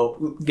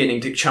Gargano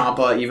getting to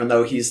Ciampa, even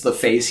though he's the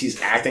face,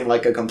 he's acting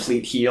like a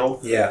complete heel.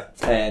 Yeah.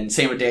 And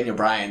same with Daniel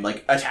Bryan,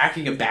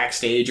 attacking him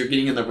backstage or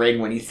getting in the ring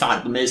when he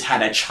thought The Miz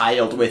had a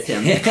child with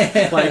him.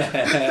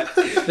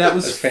 That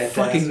was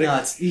fucking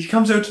nuts. He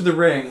comes out to the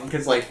ring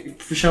because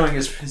showing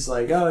his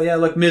oh yeah,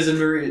 look, Miz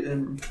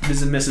and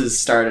Mrs.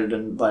 started,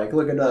 and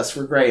look at us,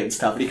 we're great and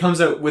stuff. And he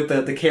comes out with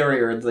the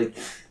carrier and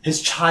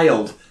his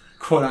child,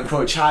 quote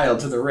unquote child,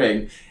 to the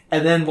ring.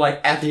 And then,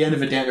 at the end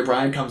of it, Daniel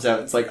Bryan comes out.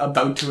 It's,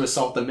 about to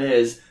assault The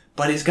Miz,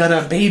 but he's got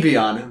a baby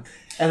on him.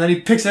 And then he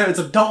picks out, it's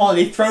a doll, and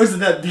he throws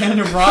it at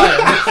Daniel Bryan.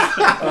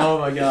 Oh,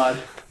 my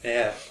God.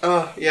 Yeah.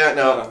 Oh, yeah,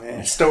 no.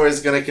 The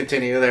story's going to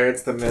continue there.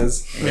 It's The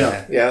Miz.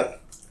 Yeah.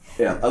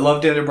 I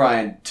love Daniel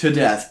Bryan to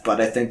death,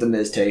 but I think The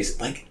Miz takes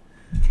God,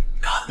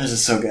 this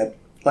is so good.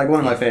 One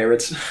of my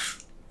favorites.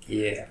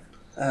 Yeah.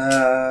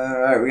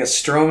 Alright, we got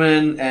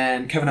Strowman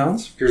and Kevin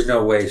Owens. There's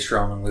no way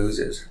Strowman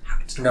loses.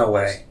 No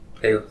way.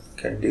 They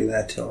couldn't do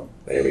that to him.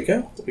 There we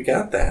go. We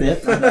got that.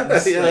 Yep.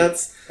 That's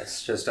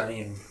just, there's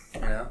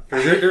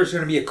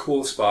going to be a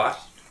cool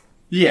spot.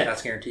 Yeah.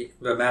 That's guaranteed.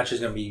 The match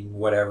is going to be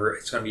whatever.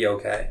 It's going to be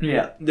okay.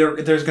 Yeah.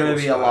 There's going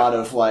to be a lot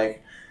of,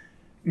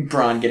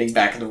 Braun getting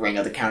back in the ring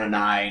at the count of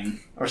 9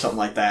 or something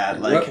like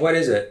that. What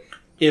is it?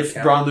 If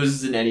Braun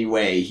loses in any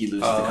way, he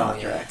loses the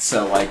contract. Yeah.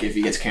 So, if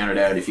he gets counted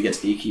out, if he gets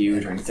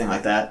DQ'd or anything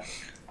like that.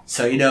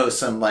 So,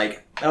 some let's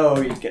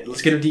get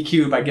him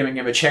DQ'd by giving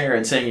him a chair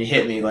and saying he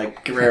hit me,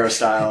 Guerrero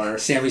style. Or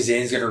Sami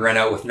Zayn's going to run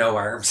out with no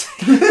arms.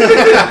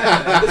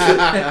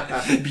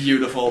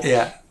 Beautiful.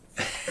 Yeah.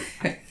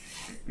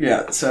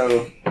 Yeah,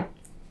 so, I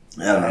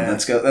don't know.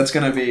 That's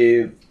going to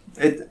be...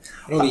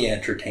 It'll be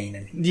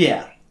entertaining.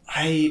 Yeah.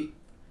 I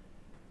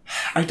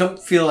don't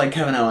feel like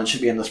Kevin Owens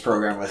should be in this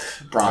program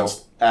with Braun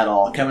at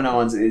all. Kevin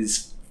Owens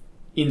is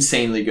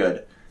insanely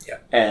good. Yeah.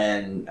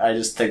 And I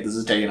just think this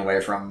is taken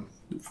away from...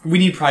 We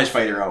need prize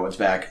fighter Owens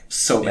back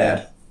so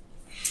bad.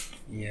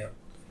 Yeah.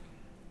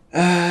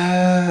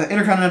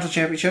 Intercontinental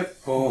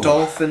Championship.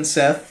 Dolph and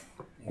Seth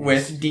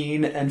with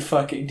Dean and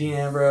fucking Dean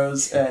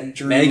Ambrose and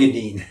Drew. Mega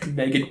Dean.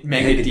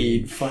 Mega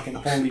Dean. Fucking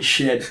holy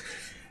shit.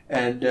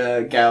 And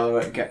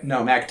Galloway.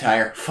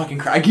 McIntyre.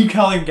 Fucking I keep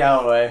calling him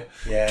Galloway.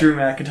 Yeah. Drew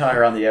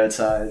McIntyre on the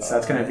outside. So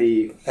that's going to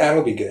be...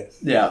 That'll be good.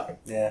 Yeah.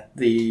 Yeah.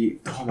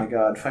 Oh my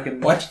god. Fucking...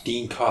 Watch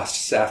Dean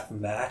cost Seth the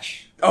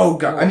match. Oh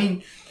god. I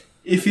mean,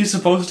 if he's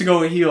supposed to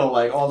go a heel,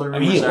 like all the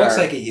rumors he looks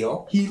are, like a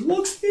heel. He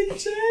looks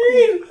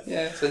insane.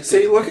 Yeah. Like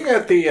See, looking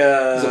at the... he's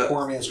a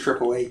poor man's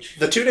Triple H.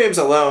 The two names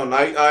alone,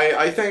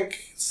 I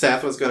think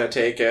Seth was going to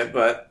take it,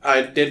 but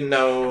I didn't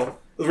know...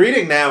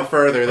 Reading now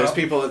further, there's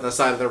people in the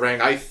side of the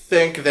ring. I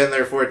think then,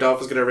 therefore,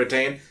 Dolph is going to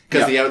retain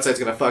because the outside's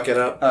going to fuck it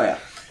up. Oh, yeah.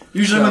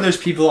 Usually when there's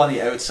people on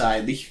the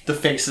outside, the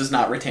face does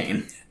not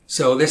retain.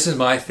 So this is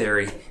my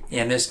theory,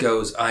 and this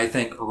goes, I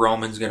think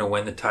Roman's going to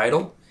win the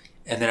title,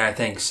 and then I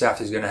think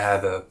Seth is going to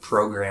have a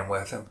program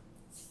with him.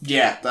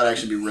 Yeah, that'd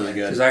actually be really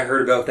good. Because I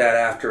heard about that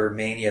after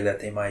Mania, that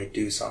they might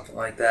do something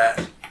like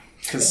that.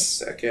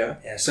 Sick, yeah.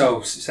 Yeah,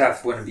 so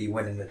Seth wouldn't be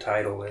winning the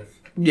title if...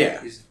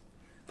 Yeah.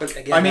 But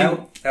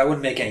again, that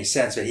wouldn't make any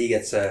sense that he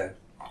gets a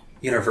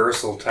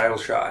Universal title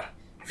shot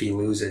if he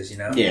loses,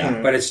 Yeah.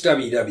 Mm-hmm. But it's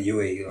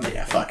WWE.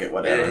 Yeah, fuck it,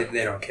 whatever.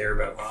 They don't care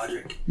about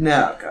logic.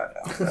 No, God,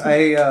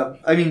 no.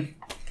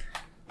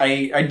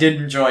 I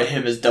did enjoy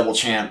him as double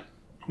champ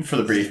for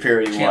the brief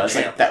period he was.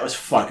 Champ. Like, that was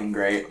fucking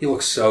great. He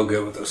looks so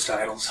good with those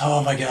titles.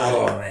 Oh my god.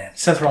 Oh, man.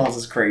 Seth Rollins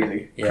is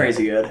crazy. Yeah.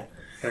 Crazy good.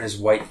 And his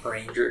White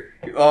Ranger.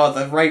 Oh,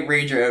 the White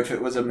Ranger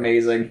outfit was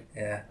amazing.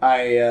 Yeah.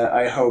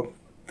 I hope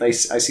I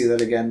see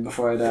that again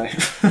before I die.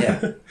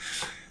 Yeah.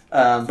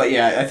 But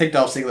yeah, I think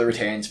Dolph Ziggler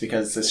retains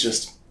because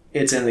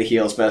it's in the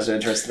heel's best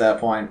interest at that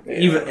point.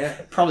 Yeah.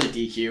 Probably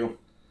DQ.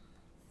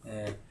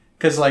 Yeah.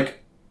 Because,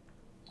 like,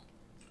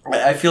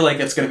 I feel like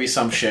it's going to be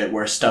some shit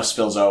where stuff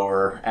spills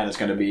over and it's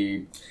going to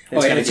be...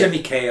 It's going to be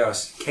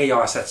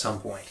chaos at some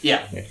point.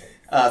 Yeah.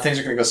 Things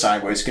are going to go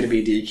sideways. It's going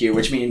to be DQ,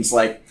 which means,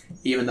 like,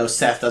 even though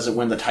Seth doesn't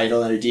win the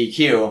title in a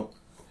DQ...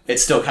 It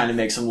still kind of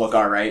makes him look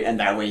alright, and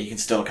that way he can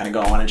still kind of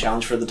go on and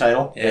challenge for the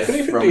title. Yeah. It could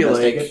even be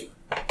like...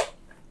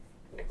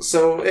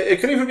 So,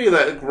 it could even be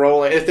that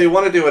Rollins... If they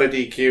want to do it a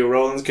DQ,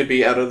 Rollins could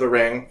be out of the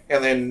ring,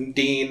 and then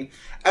Dean,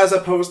 as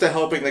opposed to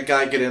helping the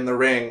guy get in the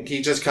ring,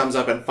 he just comes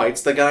up and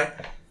fights the guy.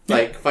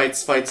 Like,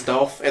 fights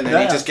Dolph, and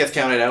then he just gets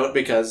counted out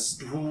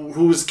because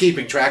who's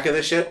keeping track of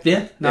this shit?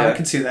 Yeah, I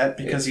can see that,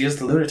 because he is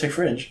the lunatic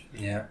fringe.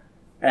 Yeah.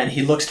 And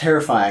he looks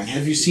terrifying.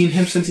 Have you seen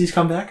him since he's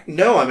come back?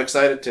 No, I'm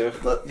excited to.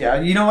 But,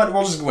 yeah, you know what?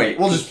 We'll just wait.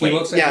 We'll just He wait.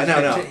 looks like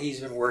he's he's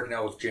been working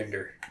out with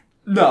Jinder.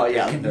 No,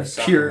 yeah,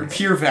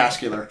 Pure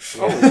vascular.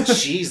 Oh,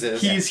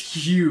 Jesus. He's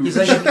huge.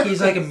 He's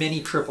like a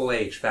mini Triple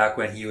H back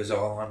when he was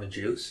all on the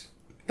juice.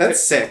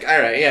 That's sick.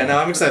 Alright, yeah, no,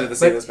 I'm excited to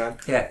see this, man.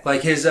 Yeah,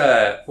 like his,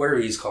 whatever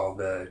he's called,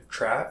 the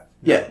trap?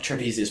 Yeah,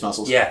 trapezius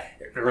muscles. Yeah,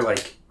 they were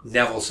like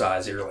Neville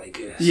size. They were like,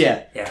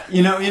 yeah.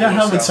 You know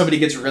how when somebody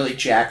gets really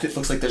jacked, it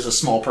looks like there's a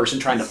small person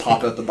trying to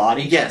pop out the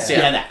body? Yes,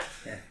 yeah. That.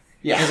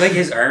 Yeah. It's like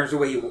his arms, the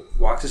way he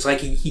walks, it's like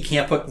he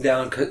can't put them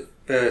down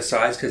the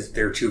size because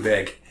they're too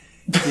big.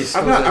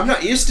 I'm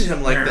not used to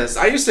him like this.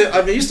 I'm used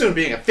to him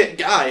being a fit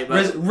guy.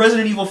 But...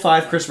 Resident Evil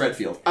 5, Chris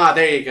Redfield. Ah,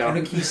 there you go.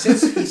 And he's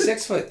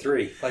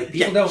 6'3". Like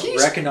people don't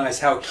recognize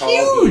how tall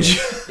huge. he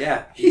is.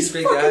 Yeah, he's a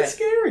big fucking guy.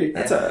 scary.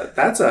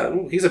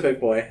 He's a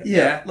big boy.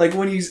 Yeah, like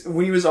when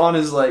he was on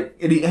his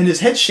and his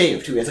head's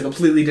shaved too. He has a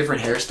completely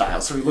different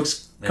hairstyle, so he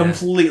looks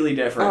completely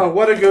different. Oh,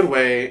 what a good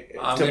way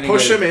I'm to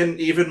push him in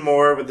even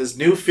more with his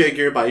new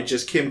figure by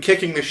just him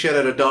kicking the shit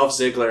out of Dolph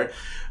Ziggler.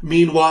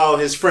 Meanwhile,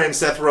 his friend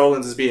Seth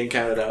Rollins is being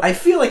counted out. I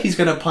feel like he's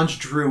gonna punch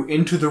Drew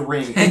into the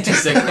ring, into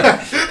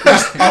Ziggler.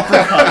 Just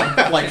uppercut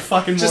him, like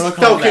fucking just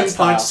Mortal Kombat Falcon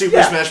style. punch,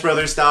 Super Smash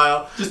Brothers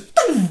style. Just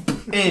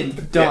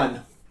in,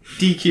 done.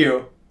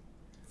 DQ.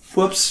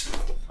 Whoops.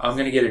 I'm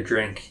gonna get a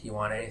drink. You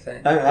want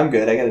anything? I'm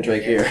good. I got a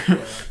drink here.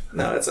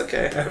 No, it's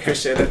okay. I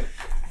appreciate it.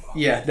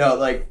 Yeah, no,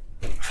 like,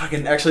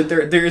 fucking, actually,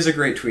 there is a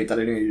great tweet that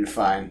I need you to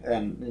find,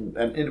 and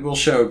it will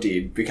show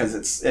Deed, because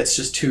it's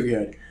just too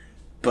good.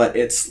 But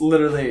it's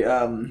literally,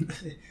 WWE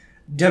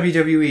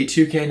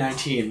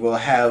 2K19 will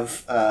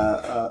have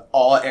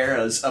all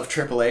eras of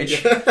Triple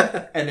H,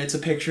 and it's a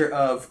picture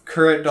of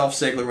current Dolph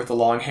Ziggler with the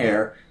long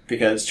hair,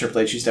 because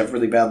Triple H used to have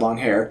really bad long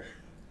hair,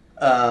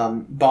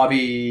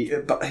 Bobby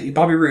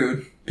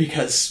Roode,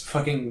 because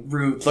fucking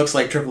Roode looks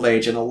like Triple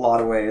H in a lot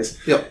of ways.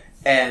 Yep.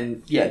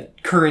 And, yeah,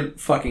 current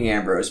fucking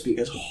Ambrose,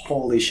 because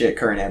holy shit,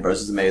 current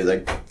Ambrose is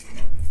amazing.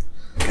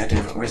 God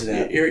damn it, where's it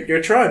at?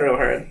 You're trying real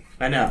hard.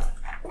 I know.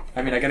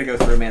 I mean, I gotta go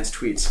through a man's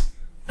tweets,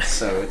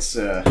 so it's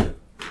a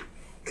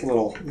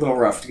little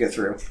rough to get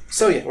through.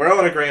 So yeah, we're all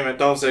in agreement.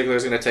 Dolph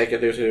Ziggler's gonna take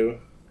it due to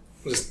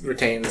just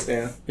retains.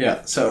 Yeah.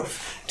 Yeah. So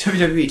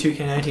WWE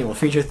 2K19 will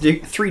feature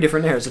 3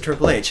 different eras of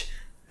Triple H: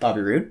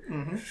 Bobby Roode,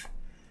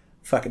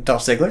 fucking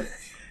Dolph Ziggler,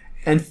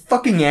 and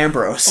fucking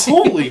Ambrose.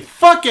 Holy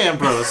fuck,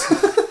 Ambrose!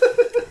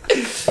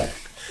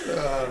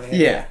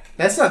 Yeah.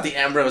 That's not the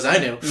Ambrose I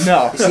knew.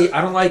 No. See,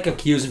 I don't like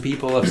accusing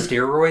people of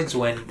steroids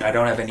when I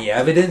don't have any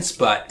evidence,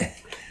 but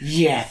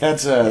yeah,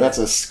 that's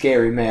a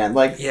scary man.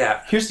 Like,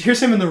 yeah,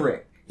 here's him in the ring.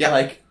 Yeah.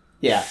 Like,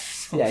 yeah.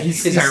 Yeah,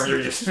 his arms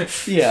are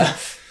just. Yeah.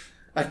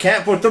 I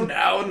can't put them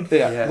down.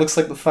 Yeah. Looks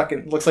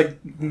like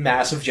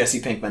massive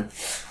Jesse Pinkman.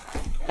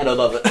 And I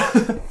love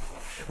it.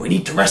 We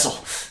need to wrestle.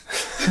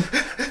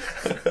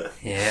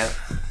 Yeah.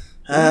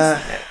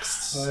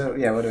 Next. What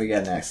do we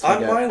got next?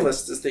 On my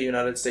list is the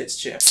United States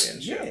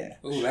Championship. Yeah.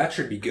 Ooh, that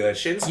should be good.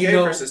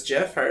 Shinsuke versus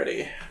Jeff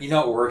Hardy. You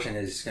know Orton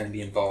is going to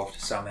be involved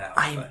somehow.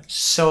 I'm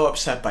so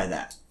upset by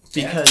that.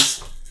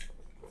 Because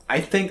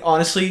I think,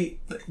 honestly,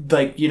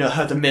 like, you know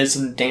how The Miz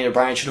and Daniel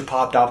Bryan should have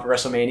popped off at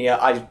WrestleMania?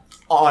 I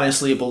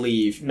honestly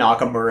believe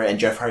Nakamura and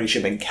Jeff Hardy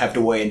should have been kept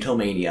away until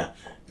Mania.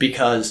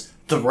 Because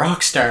the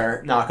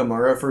Rockstar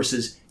Nakamura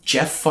versus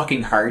Jeff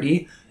fucking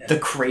Hardy, the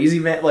crazy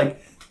man,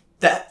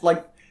 that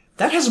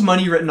has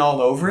money written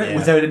all over it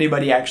without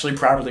anybody actually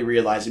properly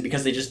realizing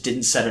because they just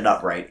didn't set it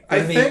up right.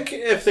 I think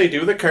if they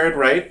do the card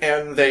right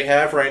and they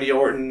have Randy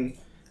Orton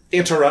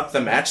interrupt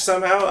the match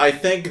somehow, I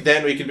think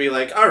then we could be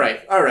like, all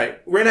right,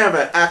 we're going to have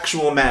an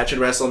actual match at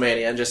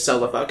WrestleMania and just sell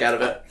the fuck out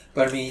of it.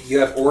 But I mean, you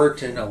have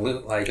Orton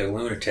like a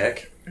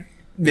lunatic.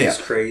 Yeah. He's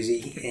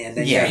crazy. And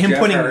then him Jeff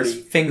putting Hardy,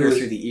 his finger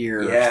through the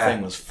ear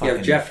thing was fucking... You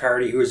have Jeff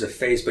Hardy, who is a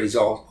face, but he's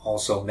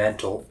also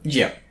mental.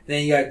 Yeah. And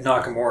then you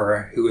got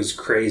Nakamura, who is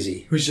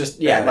crazy. Who's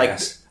just, like,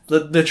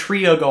 the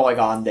trio going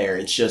on there,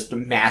 it's just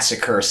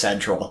massacre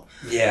central.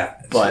 Yeah.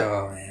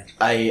 But man.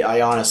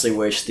 I honestly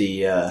wish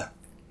they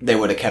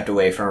would have kept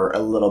away for a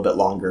little bit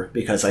longer,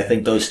 because I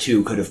think those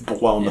two could have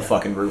blown the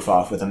fucking roof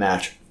off with a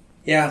match.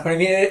 Yeah, but I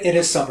mean, it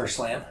is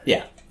SummerSlam.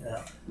 Yeah.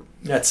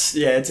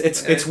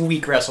 It's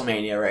weak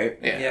WrestleMania, right?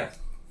 Yeah.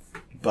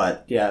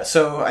 But yeah,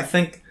 so I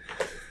think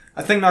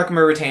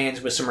Nakamura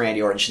retains with some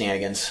Randy Orton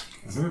shenanigans.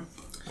 Mm-hmm.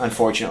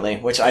 Unfortunately,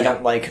 which I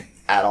don't like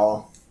at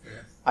all.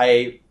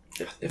 Yeah.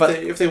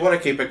 If they want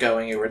to keep it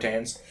going, he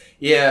retains.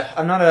 Yeah,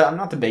 I'm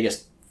not the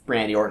biggest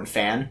Randy Orton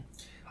fan.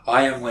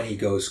 I am when he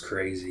goes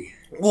crazy.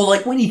 Well,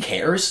 like when he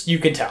cares, you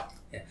can tell.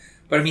 Yeah.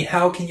 But I mean,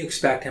 how can you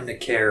expect him to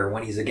care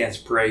when he's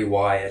against Bray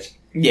Wyatt?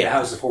 Yeah,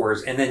 House of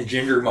Horrors, and then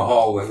Jinder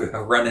Mahal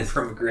running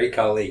from Great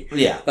Khali.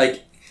 Yeah,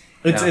 like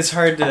it's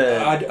hard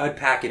to. I'd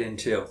pack it in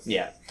too.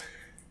 Yeah,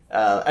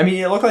 I mean,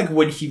 it looked like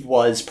when he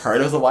was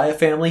part of the Wyatt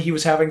family, he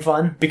was having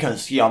fun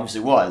because he obviously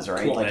was,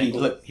 right? Cool, like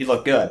man. he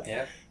looked good.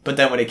 Yeah. But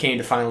then when it came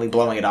to finally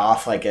blowing it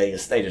off, like they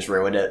just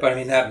ruined it. But I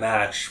mean, that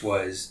match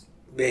was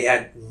they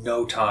had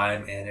no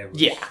time, and it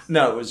was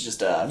it was just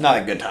not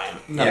a good time.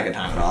 Not a good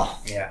time at all.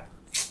 Yeah.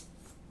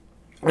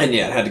 And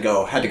yeah, it had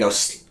to go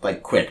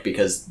like quick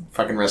because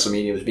fucking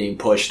WrestleMania was being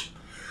pushed.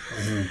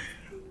 Mm-hmm.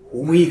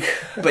 Weak.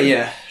 But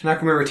yeah,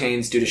 Nakamura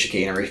retains due to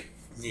chicanery.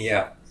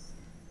 Yeah.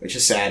 Which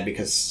is sad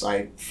because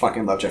I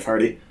fucking love Jeff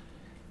Hardy.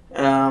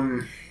 What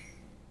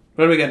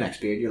do we got next,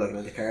 Beard? You're looking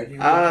at the card.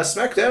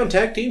 SmackDown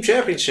Tag Team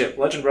Championship.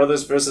 Legend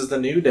Brothers versus The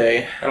New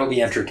Day. That'll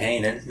be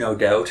entertaining, no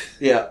doubt.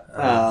 Yeah.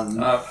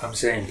 I'm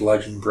saying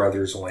Bludgeon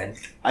Brothers win.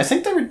 I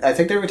think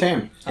they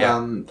retain.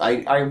 Yeah.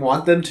 I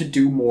want them to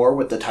do more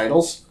with the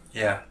titles.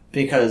 Yeah.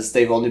 Because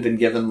they've only been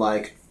given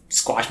like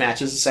squash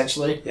matches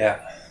essentially. Yeah.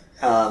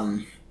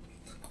 I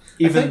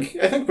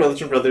think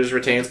Bludgeon Brothers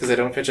retains because they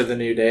don't picture The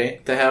New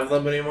Day to have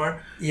them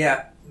anymore.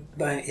 Yeah.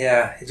 But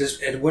yeah,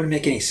 it wouldn't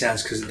make any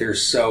sense because they're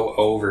so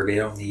over. They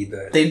don't need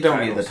the. They don't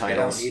titles. need the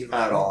titles They don't need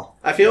at all.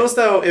 I feel as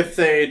though if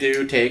they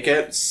do take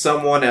it,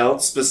 someone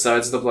else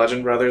besides the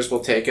Bludgeon Brothers will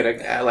take it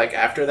like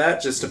after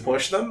that just to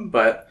push them.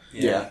 But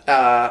Yeah.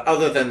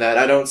 Other than that,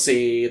 I don't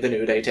see The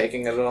New Day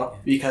taking it at all.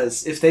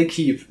 Because if they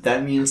keep,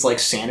 that means like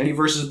Sanity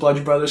versus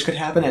Bludgeon Brothers could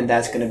happen, and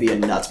that's going to be a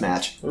nuts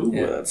match. Ooh,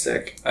 Yeah. that's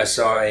sick. I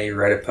saw a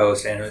Reddit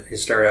post and it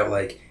started out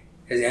like,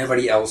 is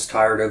anybody else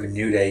tired of a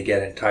New Day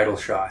getting title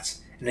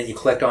shots? And then you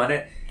clicked on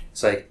it.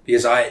 It's like,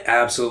 because I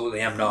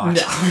absolutely am not.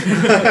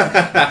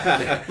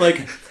 No.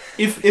 Like,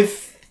 even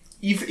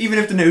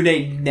if the New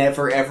Day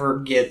never ever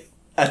get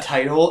a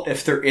title,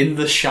 if they're in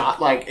the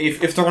shot, like,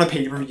 if they're on a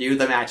pay-per-view,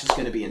 the match is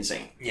going to be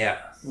insane. Yeah.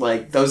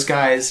 Like, those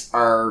guys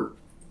are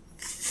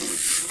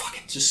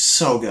fucking just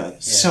so good. Yeah.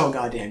 So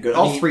goddamn good.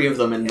 All three of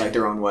them in, like,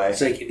 their own way.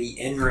 It's like the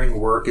in-ring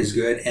work is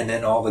good, and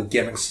then all the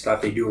gimmick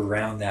stuff they do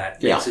around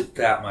that makes it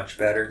that much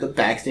better. The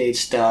backstage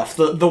stuff.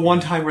 The one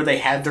time where they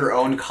had their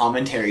own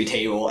commentary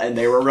table, and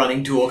they were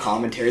running dual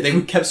commentary.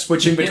 They kept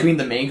switching between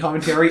the main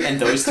commentary and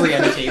those three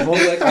at a table.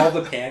 Like all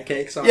the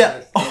pancakes on it.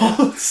 it.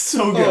 Oh,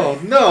 so good.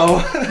 Oh, no.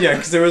 Yeah,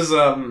 because there was,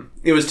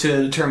 it was to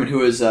determine who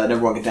was number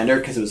one contender,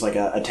 because it was like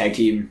a tag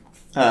team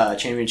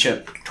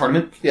championship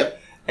tournament. Yep.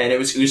 And it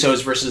was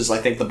Usos versus, I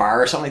think, The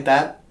Bar or something like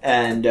that.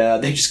 And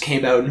they just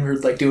came out and were,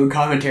 like, doing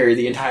commentary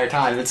the entire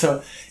time. And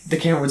so the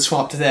camera would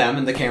swap to them,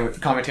 and the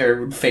commentary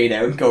would fade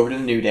out and go over to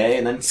the New Day,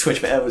 and then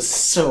switch back. It was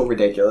so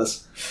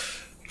ridiculous.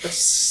 That's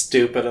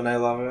stupid, and I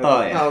love it.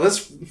 Oh, yeah. Oh,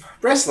 this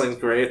wrestling's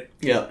great.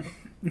 Yeah.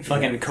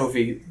 Fucking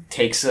Kofi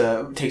takes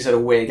out a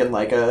wig and,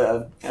 like,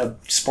 a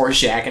sports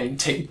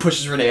jacket, and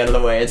pushes Renee out of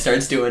the way and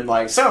starts doing,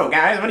 like, so,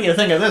 guys, what do you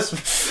think of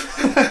this?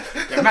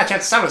 Your match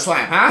at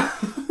SummerSlam, huh?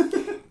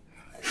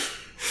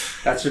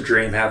 That's a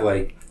dream. Have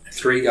like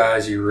 3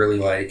 guys you really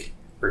like,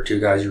 or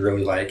 2 guys you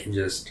really like, and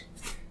just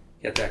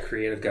Get that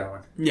creative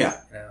going.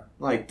 Yeah. Yeah.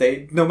 Like,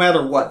 they, no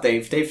matter what,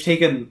 they've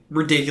taken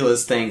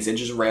ridiculous things and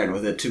just ran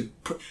with it to,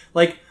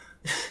 like,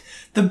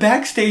 the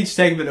backstage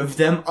segment of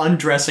them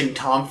undressing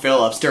Tom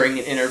Phillips during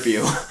an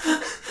interview.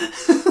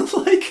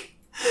 Like,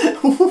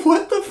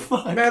 what the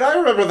fuck? Man, I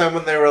remember them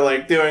when they were,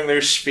 like, doing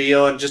their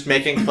spiel and just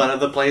making fun of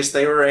the place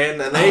they were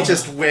in, and they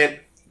just went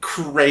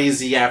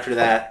crazy after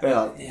that.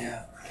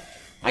 Yeah.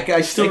 I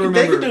still remember...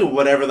 They can do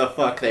whatever the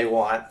fuck they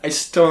want. I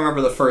still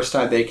remember the first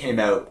time they came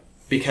out,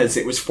 because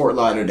it was Fort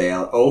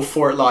Lauderdale. Oh,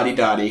 Fort Lottie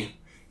Dottie.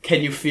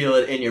 Can you feel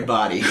it in your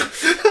body?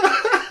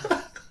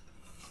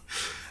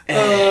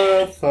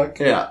 Fuck.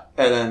 Yeah,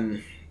 and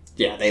then,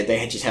 yeah, they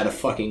had just had a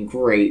fucking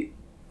great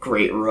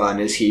run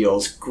as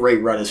heels,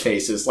 great run as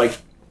faces. Like,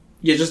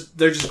 they're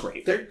just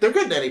great. They're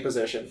good in any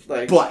position.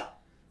 Like, But,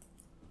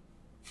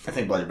 I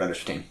think Bloody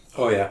Brothers team.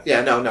 Oh, yeah.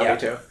 Yeah, no, Yeah. me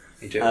too.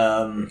 Me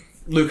too.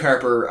 Luke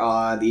Harper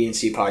on the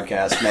ENC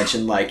podcast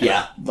mentioned,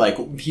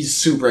 he's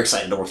super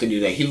excited to work with the New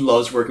Day. He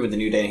loves working with the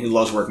New Day, and he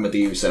loves working with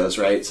the Usos,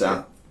 right?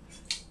 So,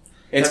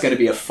 it's going to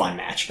be a fun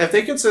match. Have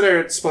they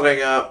considered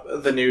splitting up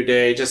the New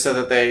Day just so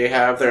that they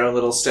have their own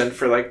little stint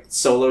for, like,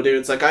 solo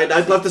dudes? Like,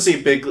 I'd love to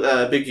see Big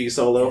E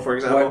solo, for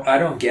example. What I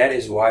don't get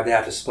is why they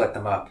have to split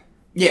them up.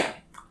 Yeah.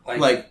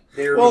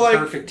 They're the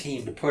perfect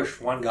team to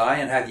push one guy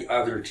and have the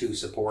other two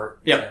support.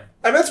 Yep. him.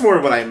 I mean, that's more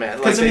what I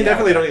meant. Like, they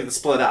definitely yeah. don't need to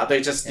split up. They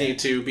just need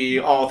to be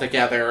all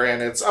together,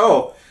 and it's,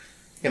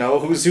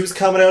 who's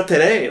coming out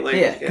today? Like,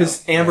 Yeah,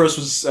 because Ambrose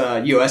was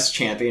U.S.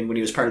 champion when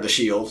he was part of the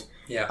Shield.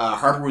 Yeah.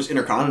 Harper was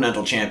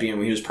Intercontinental champion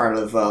when he was part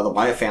of the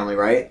Wyatt family,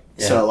 right?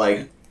 Yeah. So,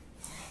 like,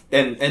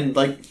 and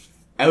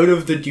out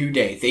of the New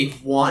Day, they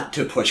want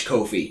to push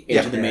Kofi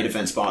into the main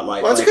event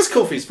spotlight. Well, that's because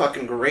Kofi's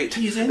fucking great.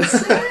 He's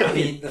insane. I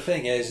mean, the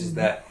thing is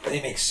that they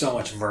make so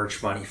much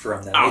merch money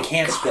from them. Oh, they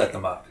can't God. split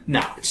them up.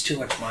 No. It's too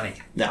much money.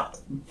 No.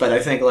 But I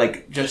think,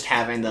 like, just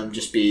having them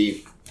just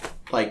be,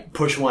 like,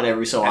 push one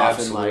every so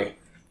often, Absolutely. like,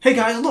 hey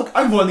guys, look,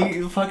 I won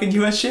the fucking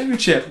U.S.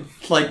 Championship.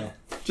 Like,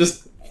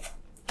 just,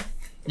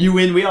 you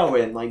win, we all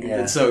win. Like,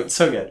 it's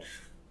so good.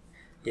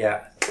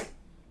 Yeah.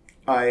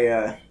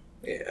 I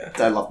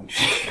love him.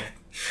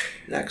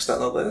 Next on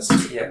the list,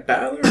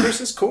 Balor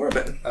versus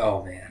Corbin.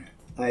 Oh, man.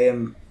 I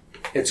am...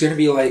 It's going to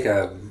be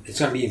it's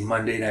going to be a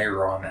Monday Night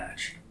Raw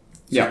match.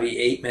 It's going to be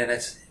 8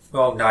 minutes.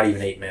 Well, not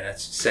even 8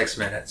 minutes. 6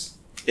 minutes.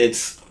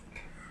 It's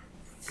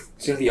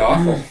going to be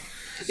awful.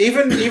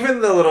 Even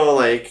the little,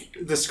 like,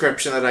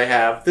 description that I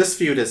have, this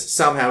feud is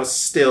somehow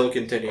still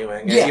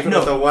continuing. And even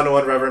with the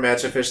 1-1 rubber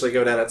match officially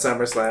go down at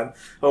SummerSlam,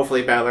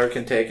 hopefully Balor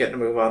can take it and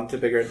move on to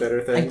bigger and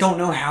better things. I don't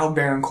know how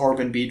Baron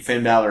Corbin beat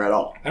Finn Balor at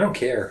all. I don't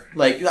care.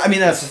 Like, I mean,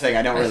 that's the thing.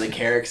 I don't really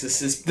care because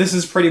this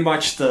is pretty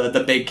much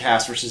the big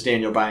Cass versus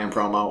Daniel Bryan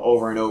promo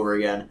over and over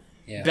again.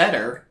 Yeah.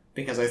 Better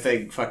because I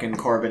think fucking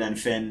Corbin and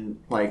Finn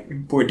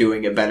were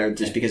doing it better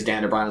just because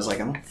Daniel Bryan was like,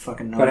 I don't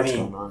fucking know what's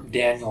going on.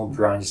 Daniel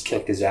Bryan just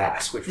kicked his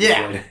ass, which was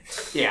good.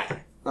 Yeah.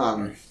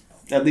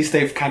 At least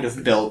they've kind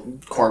of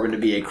built Corbin to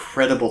be a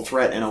credible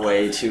threat in a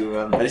way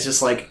to. But it's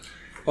just like,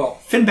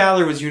 Finn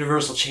Balor was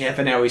Universal Champ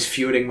and now he's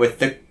feuding with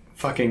the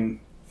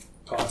fucking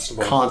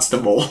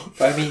Constable.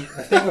 But I mean,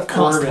 the thing with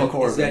Corbin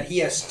Corbin is that he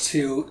has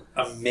two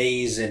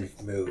amazing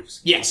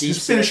moves. Yes,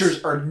 his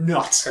finishers are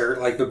nuts. Are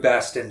like the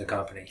best in the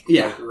company.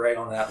 Yeah. Like, right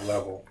on that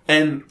level.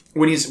 And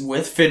when he's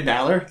with Finn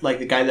Balor, like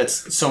the guy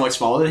that's so much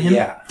smaller than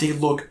him, they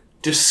look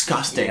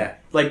disgusting. Yeah.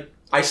 Like,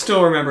 I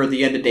still remember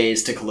the end of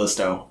days to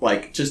Callisto.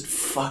 Like, just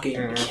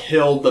fucking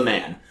killed the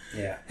man.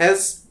 Yeah.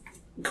 Has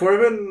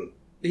Corbin...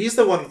 He's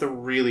the one with the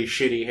really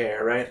shitty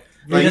hair, right?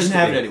 He doesn't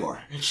have it anymore.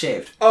 It's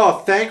shaved. Oh,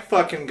 thank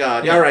fucking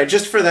God. Yeah. All right,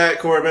 just for that,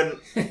 Corbin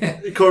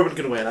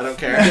can win. I don't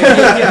care.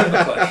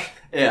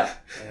 Yeah.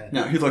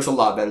 No, he looks a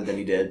lot better than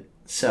he did.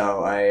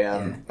 So, I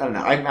don't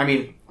know. I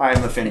mean,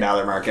 I'm a Finn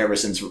Balor mark ever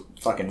since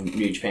fucking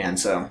New Japan,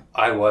 so...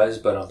 I was,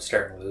 but I'm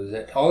starting to lose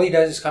it. All he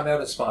does is come out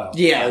and smile.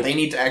 Yeah, they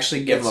need to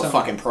actually give him a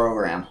fucking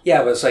program.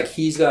 Yeah, but it's like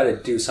he's got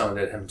to do some of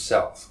it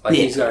himself. Like,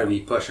 he's got to be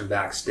pushing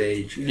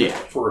backstage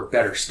for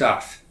better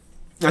stuff.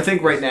 I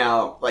think right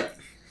now, like...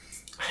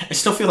 I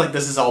still feel like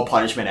this is all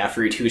punishment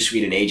after he too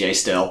sweeted AJ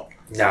still.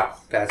 No,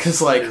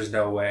 that's... there's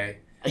no way.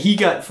 He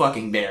got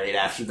fucking buried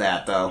after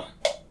that, though.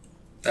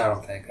 I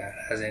don't think that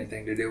has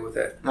anything to do with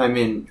it. I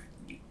mean,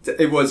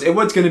 it was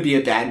going to be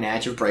a bad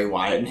match of Bray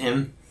Wyatt and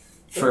him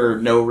for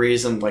no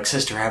reason, like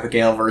Sister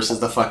Abigail versus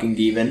the fucking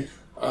Demon.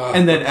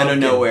 And then out of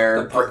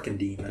nowhere... The Pumpkin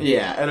Demon.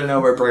 Yeah, out of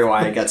nowhere Bray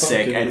Wyatt got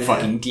sick and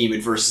fucking Demon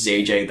versus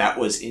AJ. That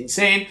was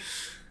insane.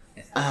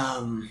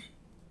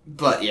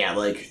 But yeah,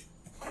 like...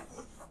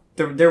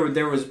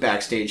 There was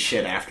backstage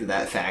shit after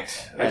that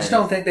fact. I just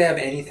don't think they have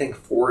anything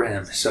for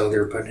him, so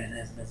they're putting him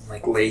in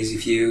like lazy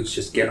feuds,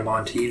 just get him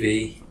on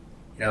TV. You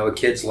know,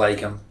 kids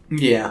like him.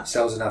 Yeah.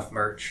 Sells enough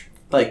merch.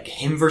 Like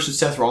him versus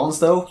Seth Rollins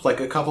though,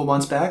 like a couple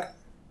months back,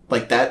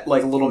 like that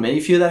like little mini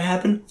feud that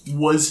happened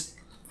was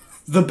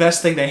the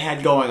best thing they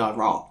had going on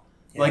Raw.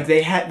 Yeah. Like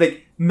they had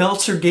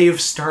Meltzer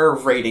gave star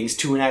ratings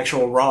to an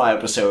actual Raw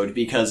episode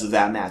because of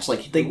that match.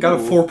 Like they got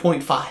a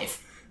 4.5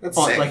 That's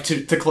on, sick. like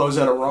to close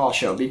out a Raw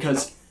show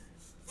because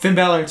Finn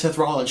Balor and Seth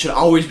Rollins should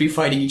always be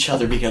fighting each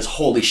other because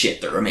holy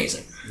shit, they're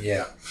amazing.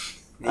 Yeah.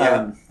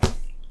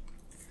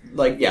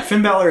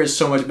 Finn Balor is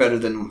so much better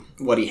than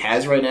what he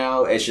has right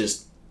now. It's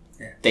just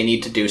they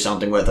need to do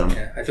something with him.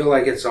 Yeah. I feel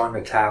like it's on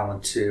the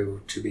talent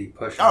to be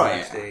pushed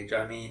backstage.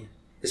 I mean,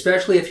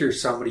 especially if you're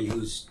somebody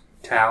who's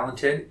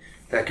talented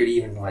that could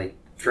even like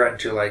threaten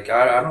to like,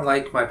 I don't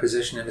like my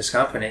position in this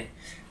company.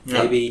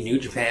 Maybe New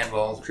Japan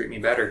will treat me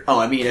better. Oh,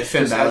 I mean, if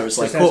Finn Balor's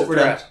like, cool, we're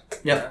done.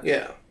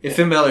 Yeah. If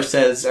Finn Balor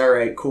says, all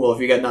right, cool, if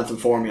you got nothing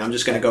for me, I'm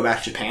just going to go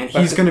back to Japan,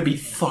 he's going to be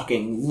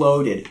fucking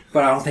loaded.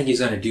 But I don't think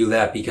he's going to do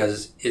that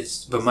because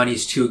the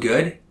money's too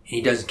good and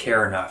he doesn't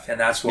care enough. And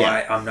that's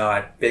why I'm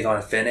not big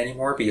on Finn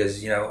anymore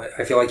because,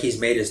 I feel like he's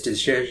made his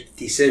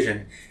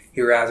decision.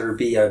 He'd rather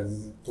be a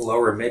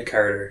lower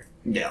mid-carder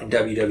in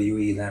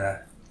WWE than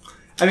a...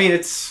 I mean,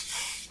 it's...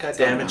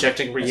 Goddamn,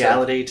 injecting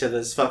reality to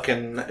this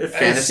fucking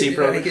fantasy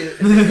program.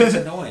 It's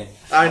annoying.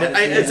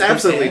 It's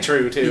absolutely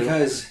true, too.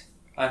 Because...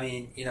 I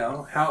mean,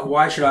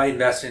 why should I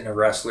invest in a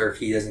wrestler if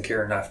he doesn't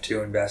care enough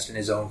to invest in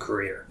his own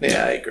career?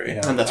 Yeah, I agree.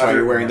 And that's why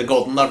you're wearing the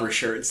Golden Lover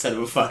shirt instead of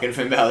a fucking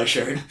Finn Balor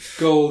shirt.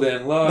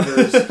 Golden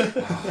Lovers.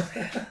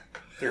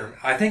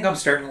 I think I'm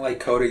starting to like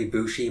Kota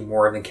Ibushi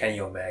more than Kenny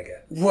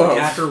Omega. Whoa. Like,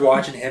 after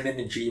watching him in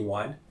the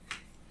G1.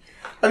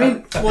 I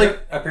mean,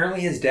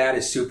 apparently his dad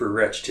is super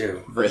rich,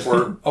 too.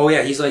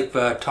 Really? He's like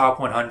the top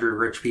 100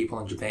 rich people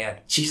in Japan.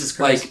 Jesus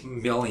Christ. Like,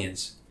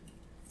 millions.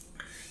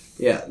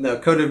 Yeah, no,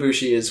 Kota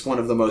Ibushi is one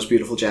of the most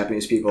beautiful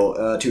Japanese people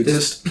to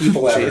exist.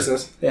 People ever.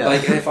 Jesus. Yeah.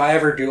 Like, if I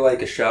ever do,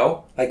 like, a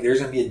show, like,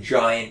 there's going to be a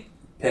giant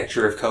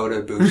picture of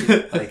Kota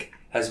Ibushi, like,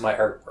 as my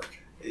artwork.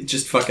 It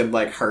just fucking,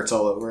 like, hearts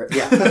all over it.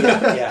 Yeah.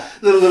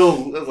 The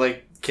little,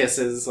 like,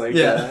 kisses, like,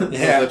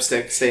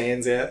 lipstick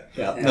stains, Yeah.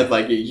 But,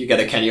 like, you get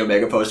a Kenny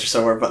Omega poster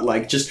somewhere, but,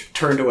 like, just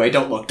turned away.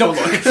 Don't look.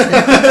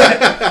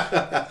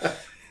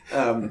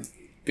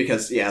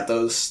 Because,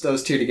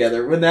 those two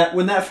together, when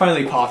that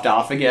finally popped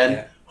off again...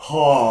 Yeah.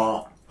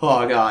 Oh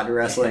god,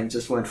 wrestling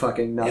just went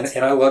fucking nuts.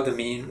 And I love the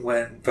meme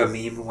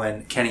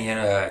when Kenny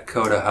and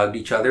Kota hugged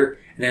each other,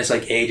 and then it's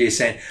like AJ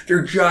saying,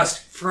 "They're just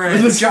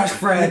friends." They're just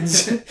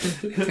friends.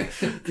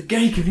 The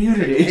gay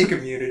community. Gay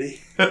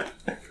community.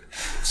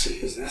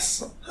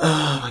 Jesus.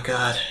 Oh my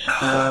god.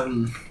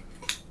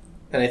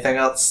 Anything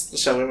else?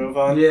 Shall we move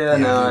on?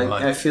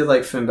 I feel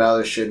like Finn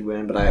Balor should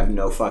win, but I have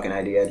no fucking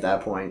idea at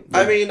that point.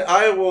 I mean,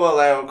 I will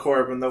allow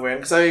Corbin the win,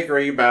 because I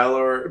agree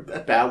Balor.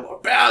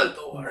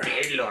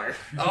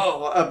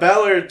 Oh,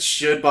 Balor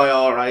should by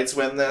all rights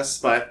win this,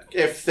 but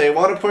if they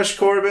want to push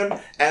Corbin,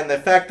 and the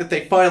fact that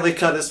they finally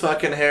cut his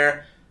fucking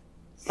hair,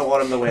 I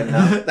want him to win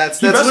now.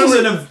 That's wrestles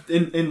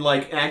in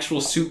like actual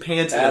suit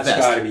pants and a vest.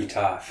 That's gotta be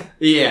tough.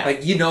 Yeah.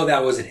 Like,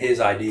 that wasn't his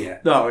idea.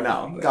 No,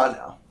 God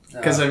no.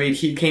 Because, I mean,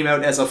 he came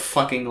out as a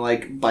fucking,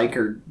 like,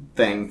 biker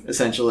thing,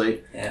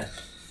 essentially. Yeah.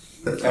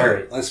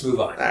 Alright, let's move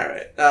on.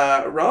 Alright.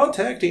 Raw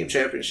Tag Team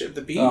Championship.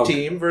 The B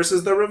Team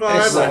versus the Revival.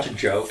 It's such a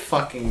joke.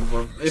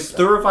 If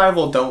the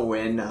Revival don't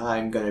win,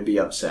 I'm gonna be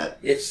upset.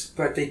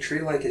 But they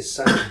treat it like it's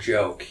such a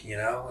joke,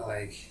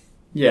 Like...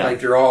 Yeah. Like,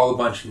 they're all a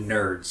bunch of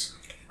nerds.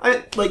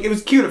 It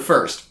was cute at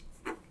first.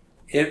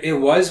 It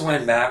was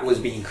when Matt was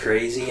being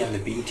crazy and the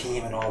B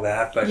Team and all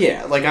that, but...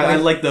 Yeah, like, I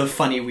like the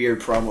funny,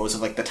 weird promos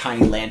of, like, the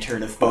tiny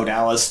lantern of Bo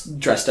Dallas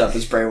dressed up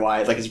as Bray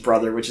Wyatt, like his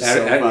brother, which is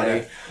so funny.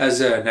 Yeah. That's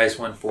a nice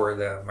one for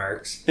the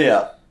marks.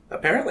 Yeah.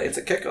 Apparently it's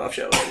a kickoff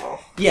show as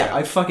well. Yeah,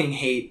 I fucking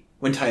hate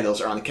when titles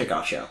are on the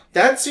kickoff show.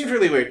 That seems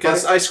really weird,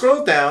 because I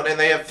scrolled down and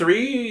they have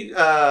 3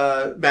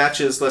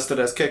 matches listed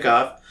as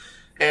kickoff.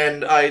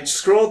 And I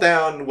scrolled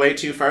down way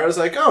too far. I was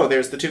like, oh,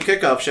 there's the 2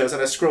 kickoff shows. And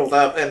I scrolled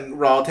up, and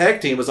Raw Tag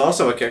Team was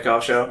also a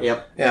kickoff show.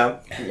 Yep. Yeah.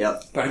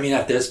 Yep. But I mean,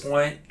 at this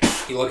point,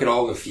 you look at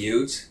all the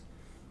feuds,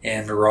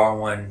 and the Raw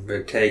one,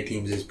 the tag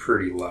teams is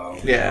pretty low.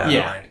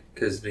 Yeah.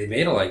 Because they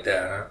made it like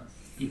that,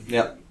 huh?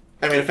 Yep.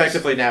 I mean,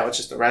 effectively now it's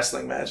just a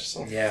wrestling match.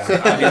 So. Yeah.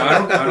 I mean,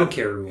 I don't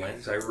care who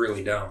wins. I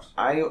really don't.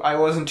 I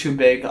wasn't too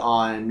big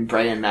on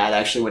Bray and Matt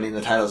actually winning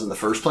the titles in the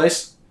first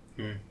place.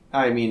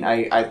 I mean,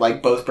 I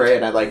like both Bray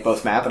and I like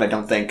both Matt, but I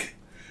don't think...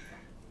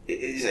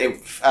 I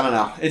don't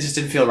know. It just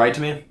didn't feel right to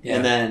me. Yeah.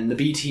 And then the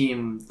B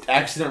Team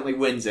accidentally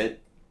wins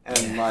it.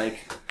 And, I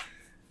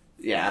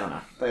don't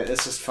know.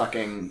 It's just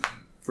fucking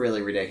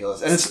really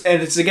ridiculous.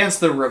 And it's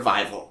against the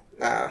Revival.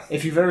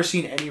 If you've ever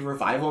seen any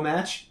Revival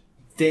match,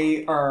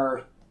 they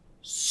are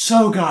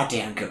so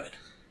goddamn good.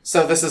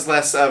 So this is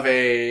less of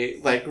a,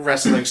 like,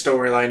 wrestling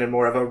storyline and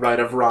more of a right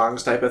of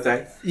wrongs type of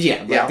thing?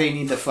 Yeah, they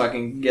need to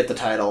fucking get the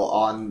title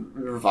on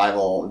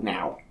Revival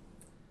now.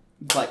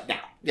 Like,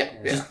 now. Yeah.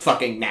 Just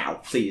fucking now,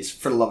 please.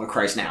 For the love of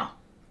Christ, now.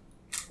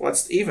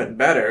 What's even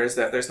better is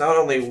that there's not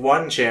only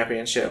one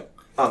championship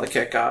on the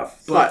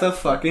kickoff, but the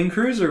fucking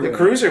Cruiserweight. The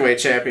Cruiserweight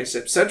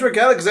Championship. Cedric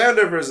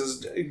Alexander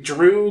versus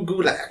Drew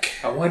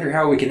Gulak. I wonder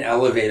how we can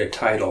elevate a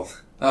title.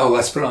 Oh,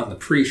 let's put it on the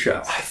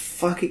pre-show.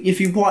 If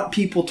you want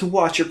people to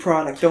watch your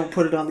product, don't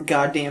put it on the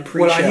goddamn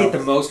pre-show. What I hate the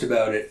most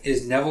about it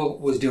is Neville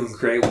was doing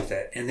great with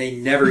it, and they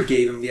never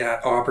gave him the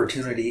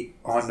opportunity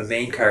on the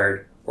main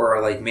card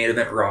or like main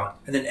event Raw.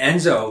 And then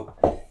Enzo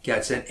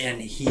gets it,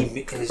 and he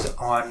is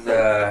on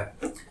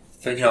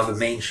the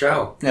main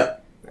show.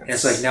 Yep. And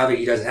it's like, now that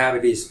he doesn't have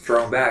it, he's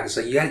thrown back. It's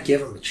like, you gotta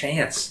give him a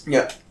chance.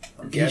 Yep.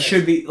 He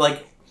should be,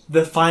 like,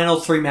 the final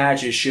 3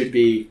 matches should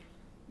be,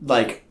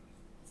 like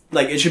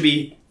it should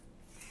be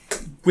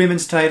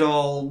women's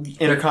title,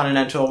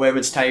 Intercontinental,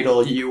 women's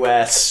title,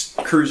 US,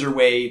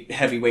 Cruiserweight,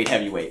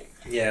 Heavyweight.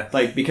 Yeah.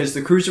 Like, because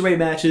the Cruiserweight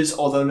matches,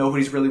 although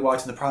nobody's really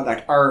watching the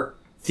product, are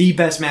the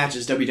best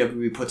matches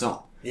WWE puts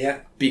on. Yeah.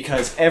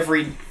 Because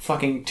every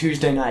fucking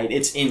Tuesday night,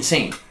 it's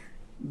insane.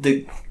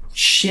 The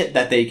shit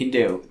that they can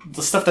do.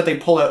 The stuff that they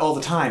pull out all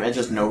the time, and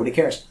just nobody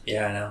cares.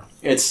 Yeah, I know.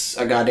 It's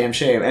a goddamn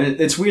shame. And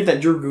it's weird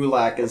that Drew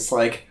Gulak is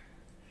like...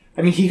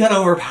 I mean, he got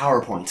over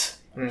PowerPoints.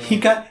 Mm-hmm. He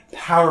got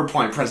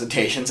PowerPoint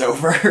presentations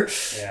over.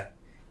 Yeah.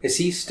 Is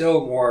he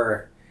still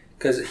more...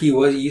 Because he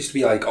used to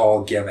be, like,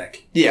 all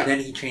gimmick. Yeah. And then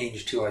he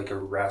changed to, like, a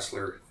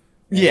wrestler.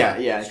 Yeah.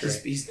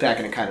 He's back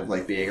into kind of,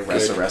 like, being a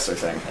wrestler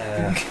thing.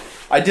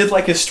 I did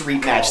like his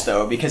street match,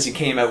 though, because he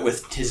came out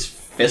with his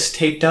fist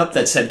taped up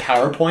that said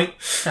PowerPoint.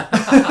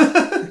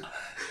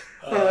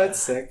 Oh, that's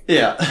sick.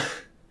 Yeah.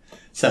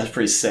 Sounds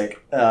pretty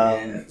sick.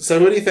 So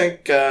who do you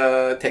think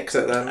takes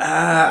it, then?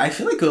 I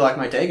feel like Gulak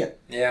might take it.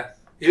 Yeah.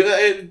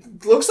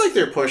 It looks like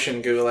they're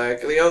pushing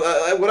Gulak.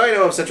 What I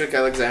know of Cedric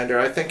Alexander,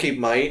 I think he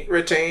might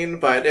retain,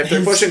 but if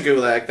they're pushing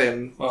Gulak,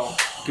 then... Well,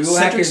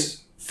 Gulak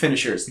Cedric's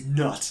finisher is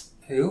nuts.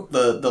 Who?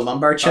 The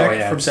lumbar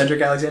check from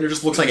Cedric Alexander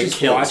just looks like it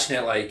kills. Watching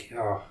it, like,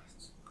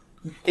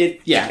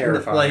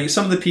 terrifying. Like,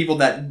 some of the people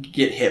that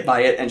get hit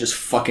by it and just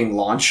fucking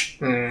launch.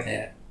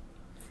 Yeah.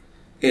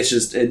 It's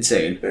just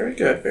insane. Very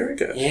good, very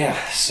good. Yeah,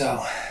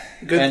 so...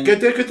 Good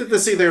to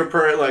see they're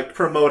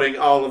promoting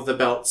all of the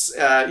belts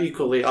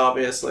equally,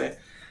 obviously.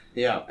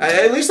 Yeah.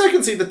 At least I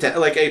can see a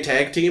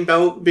tag team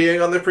belt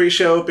being on the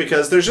pre-show,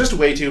 because there's just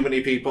way too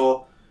many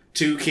people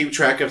to keep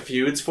track of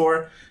feuds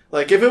for.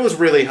 Like, if it was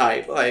really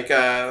hype,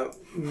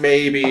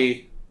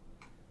 maybe...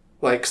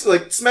 Like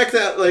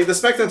SmackDown, like the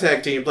SmackDown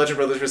tag team, Bludgeon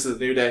Brothers versus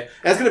the New Day,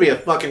 that's gonna be a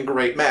fucking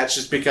great match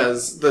just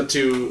because the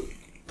two,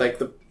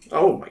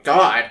 oh my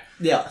god.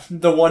 Yeah,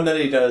 the one that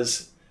he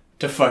does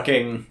to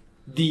fucking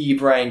the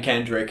Brian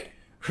Kendrick,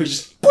 who's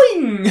just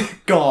bling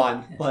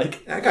gone.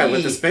 Like, that guy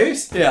with the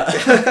space. Yeah.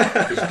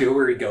 Just do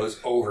where he goes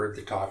over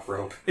the top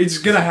rope. It's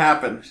gonna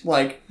happen.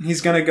 Like,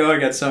 he's gonna go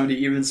against somebody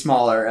even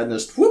smaller and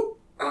just whoop.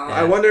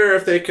 I wonder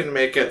if they can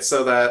make it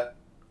so that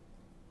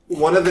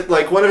one of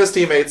his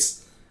teammates,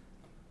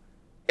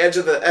 edge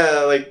of the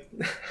I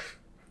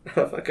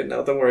don't fucking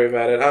know. Don't worry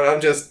about it. I'm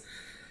just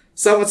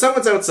someone's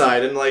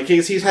outside and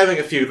he's having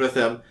a feud with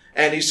him,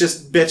 and he's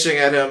just bitching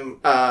at him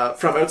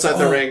from outside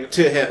the ring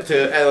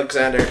to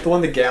Alexander. The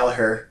one that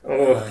Gallagher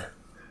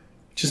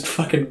just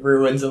fucking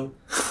ruins him,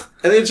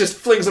 and then he just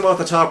flings him off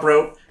the top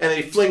rope, and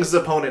then he flings his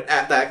opponent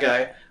at that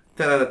guy.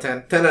 10 out of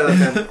 10. 10 out of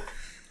 10.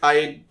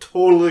 I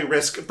totally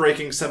risk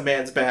breaking some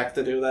man's back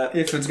to do that.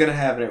 If it's gonna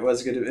happen,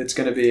 it's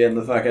gonna be in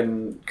the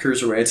fucking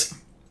cruiserweights.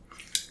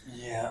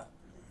 Yeah.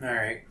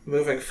 Alright.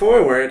 Moving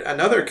forward,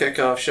 another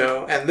kickoff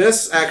show, and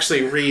this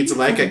actually reads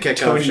like a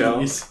kickoff show.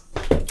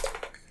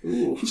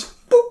 Ooh.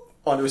 Just boop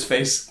onto his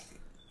face.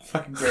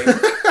 Fucking great.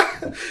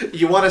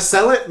 You want to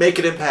sell it? Make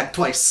it impact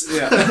twice.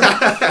 Yeah.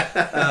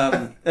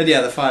 And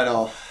yeah, the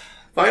final.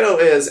 Final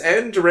is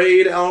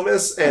Andrade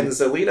Almas and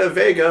Zelina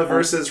Vega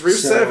versus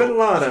Rusev and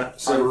Lana.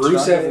 So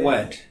Rusev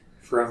went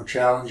from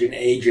challenging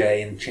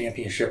AJ in the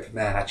championship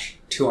match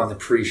to on the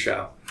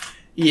pre-show.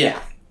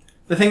 Yeah.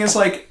 The thing is,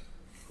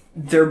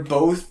 they're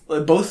both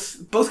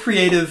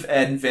Creative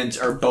and Vince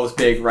are both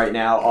big right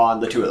now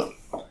on the two of them.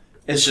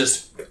 It's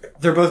just,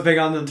 they're both big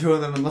on the two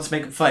of them, and let's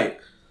make them fight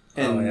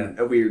in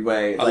a weird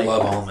way. I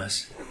love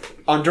Almas.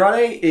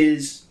 Andrade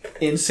is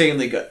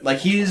insanely good.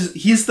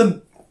 He's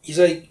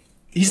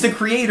the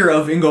creator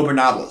of Ingo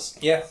Bernablas.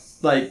 Yeah.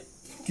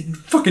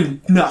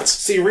 Fucking nuts.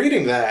 See,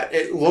 reading that,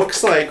 it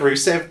looks like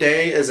Rusev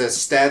Day is a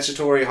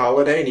statutory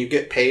holiday and you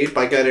get paid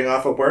by getting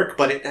off of work,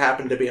 but it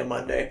happened to be a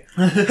Monday.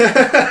 No,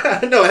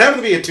 it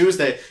happened to be a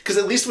Tuesday, because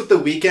at least with the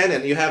weekend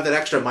and you have that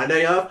extra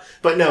Monday off,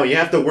 but no, you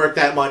have to work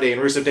that Monday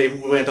and Rusev Day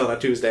went on a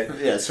Tuesday.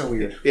 Yeah, it's so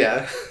weird.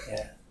 Yeah.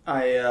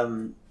 I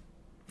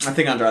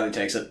think Andrade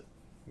takes it.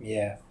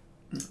 Yeah.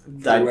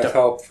 With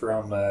help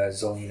from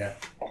Zelina.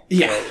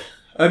 Yeah.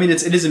 I mean,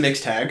 it is a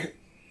mixed tag.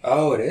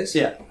 Oh, it is?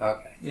 Yeah.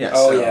 Okay. Yeah,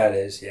 yeah, it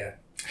is, yeah.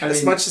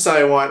 As much as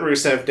I want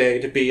Rusev Day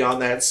to be on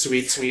that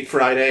sweet, sweet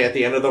Friday at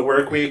the end of the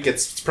work week,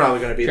 it's probably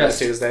going to be this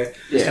Tuesday.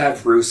 Just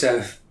have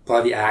Rusev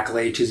apply the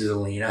accolade to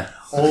Zelina.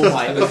 Oh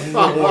my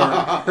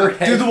lord.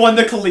 Do the one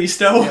to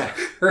Kalisto. Yeah.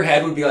 Her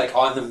head would be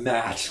on the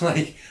mat,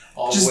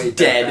 all just the way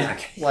dead.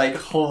 Back.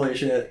 Holy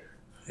shit.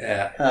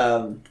 Yeah.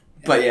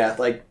 But yeah,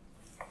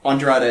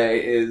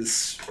 Andrade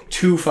is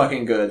too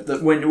fucking good.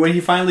 When he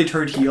finally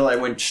turned heel, I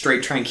went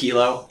straight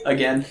tranquilo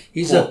again.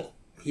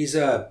 He's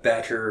a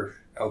better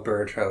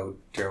Alberto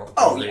Del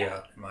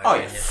Rio. Oh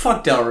yeah,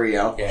 fuck Del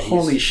Rio. Yeah,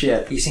 holy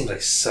shit. He seems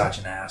like such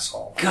an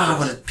asshole. God,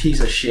 what a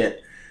piece of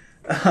shit.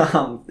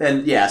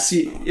 And yeah,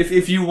 see,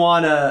 if you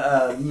want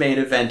a main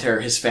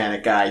eventer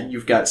Hispanic guy,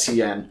 you've got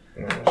CN.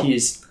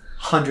 He's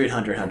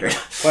 100.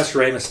 Plus,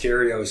 Rey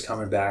Mysterio is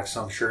coming back,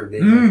 so I'm sure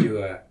they might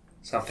do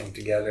something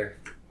together.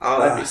 Oh,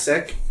 that'd be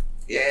sick.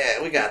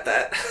 Yeah, we got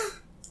that.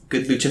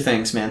 Good lucha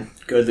things, man.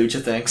 Good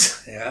lucha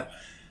things. Yeah.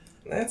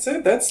 That's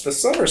it. That's the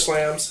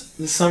Summerslams.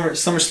 The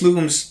summer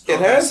slooms. It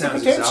has the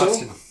sounds potential.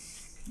 exhausting.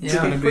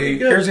 Yeah, to be pretty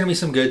good. There's gonna be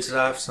some good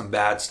stuff, some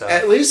bad stuff.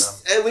 At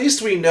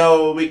least we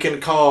know we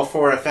can call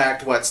for a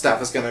fact what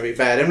stuff is going to be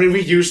bad. I mean,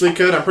 we usually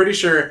could. I'm pretty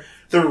sure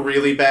the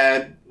really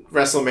bad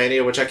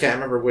WrestleMania, which I can't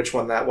remember which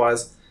one that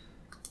was,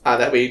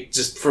 that we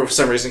just for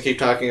some reason keep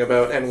talking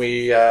about, and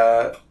we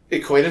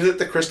equated it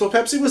to Crystal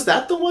Pepsi. Was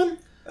that the one?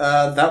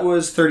 That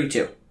was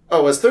 32.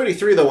 Oh, was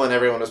 33 the one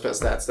everyone was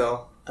pissed at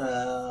still?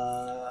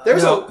 There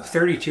was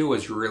 32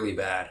 was really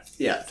bad.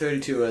 Yeah,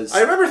 32 was...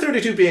 I remember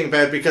 32 being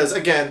bad because,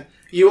 again,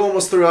 you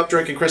almost threw up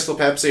drinking Crystal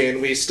Pepsi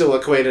and we still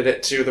equated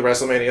it to the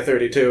WrestleMania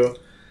 32.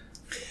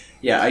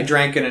 Yeah, I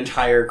drank an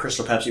entire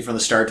Crystal Pepsi from the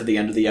start to the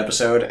end of the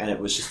episode, and it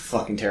was just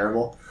fucking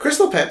terrible.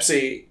 Crystal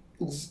Pepsi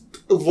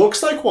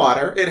looks like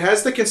water. It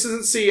has the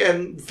consistency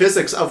and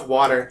physics of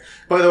water.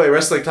 By the way,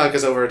 Wrestling Talk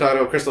is over. Talking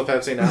about Crystal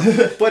Pepsi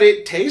now. But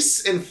it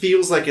tastes and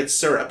feels like it's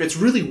syrup. It's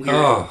really weird.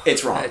 Oh,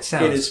 it's wrong. It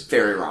is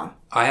very wrong.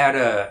 I had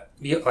I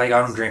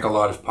don't drink a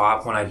lot of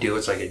pop. When I do,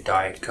 it's like a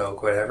Diet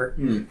Coke, whatever.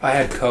 I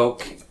had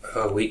Coke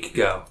a week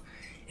ago,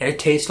 and it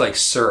tastes like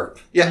syrup.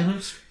 Yeah.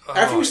 Mm-hmm.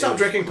 After you stop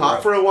drinking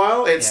pop for a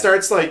while, it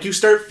starts like you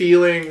start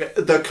feeling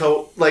the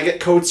coat, like it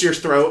coats your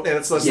throat, and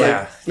it's just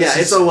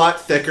it's a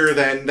lot thicker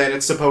than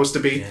it's supposed to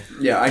be.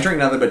 Yeah, I drink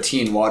nothing but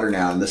tea and water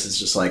now, and this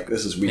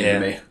is weird to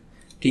me.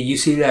 Do you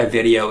see that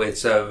video?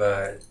 It's of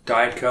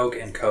Diet Coke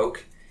and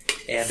Coke,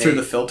 and through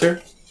the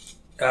filter.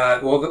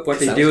 Well, what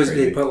they do is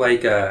they put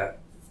like a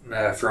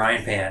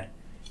frying pan,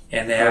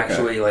 and they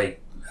actually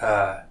like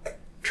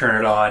turn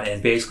it on,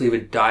 and basically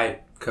with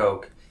Diet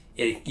Coke,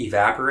 it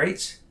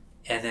evaporates.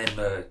 And then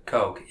the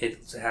Coke,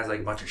 it has like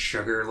a bunch of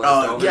sugar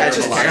left over. Yeah, it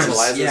just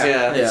caramelizes.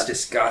 Yeah. It's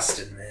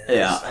disgusting, man.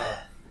 Yeah,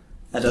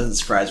 that doesn't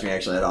surprise me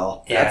actually at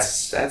all. Yeah.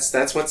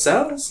 That's what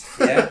sells.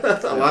 Yeah,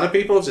 a lot of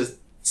people just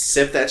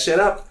sip that shit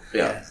up.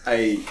 Yeah,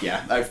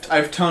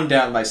 I've toned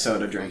down my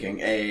soda drinking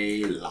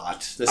a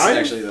lot. This is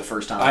actually the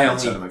first time I've had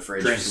soda in my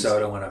fridge. Drink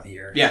soda when I'm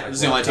here. Yeah, this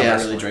is the only time I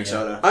really drink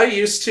soda. I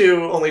used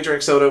to only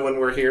drink soda when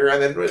we're here,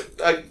 and then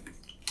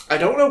I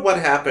don't know what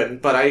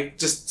happened, but I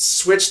just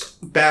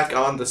switched back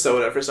on the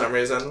soda for some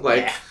reason.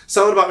 Like,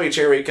 someone bought me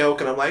Cherry Coke,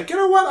 and I'm like, you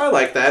know what? I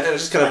like that. And it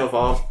just kind of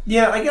evolved.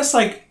 Yeah, I guess,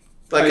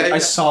 I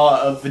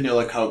saw a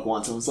vanilla Coke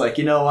once and was like,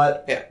 you know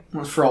what? Yeah.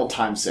 For old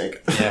time's sake.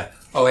 Yeah.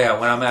 Oh, yeah,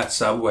 when I'm at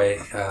Subway,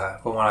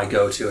 when I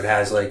go to, it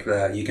has,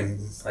 you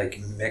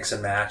can, mix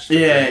and match.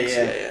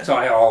 Yeah. So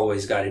I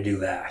always got to do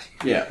that.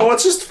 Yeah. Oh,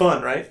 it's just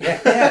fun, right? Yeah.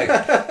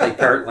 Like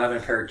part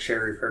lemon, part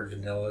cherry, part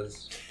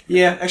vanillas.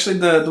 Yeah, actually,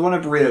 the one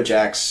at Burrito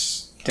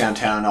Jack's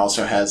downtown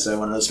also has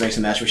one of those mix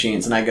and match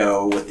machines, and I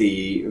go with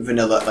the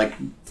vanilla,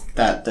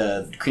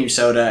 the cream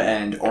soda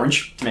and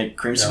orange to make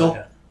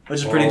creamsicle,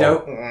 which is pretty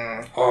dope.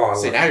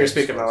 See, now you're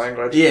speaking my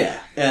language. Yeah,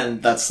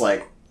 and that's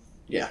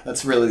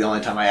that's really the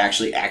only time I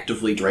actually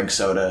actively drink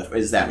soda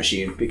is that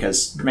machine,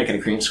 because making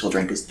a creamsicle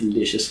drink is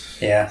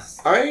delicious. Yeah.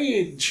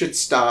 I should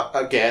stop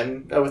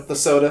again with the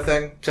soda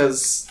thing,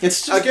 because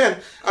it's just... Again,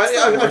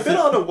 I've been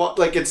on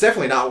it's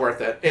definitely not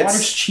worth it.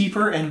 Water's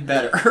cheaper and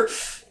better.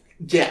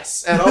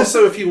 Yes, and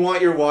also if you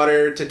want your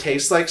water to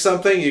taste like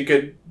something, you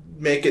could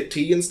make it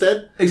tea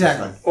instead.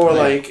 Exactly. Or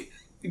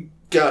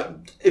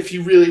if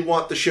you really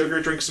want the sugar,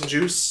 drink some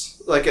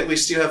juice. Like at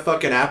least you have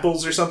fucking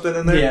apples or something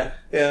in there.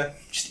 Yeah.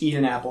 Just eat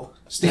an apple.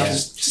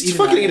 Just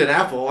fucking eat an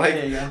apple. Like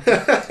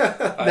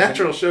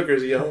natural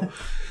sugars, yo.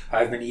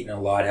 I've been eating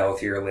a lot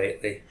healthier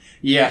lately.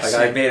 Yeah.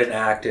 I've made an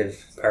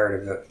active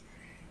part of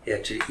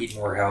it to eat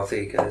more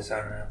healthy because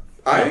I don't know.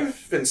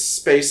 I've been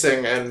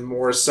spacing and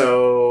more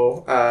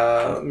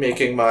so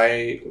making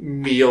my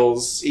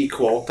meals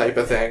equal type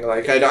of thing.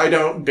 Like I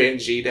don't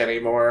binge eat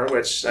anymore,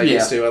 which I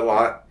used to a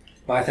lot.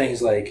 My thing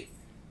is like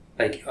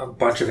a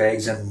bunch of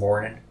eggs in the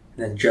morning,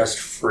 and then just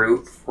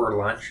fruit for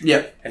lunch.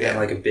 Yep. And then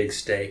a big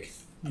steak.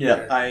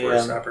 Yeah, for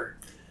supper.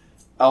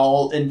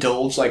 I'll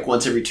indulge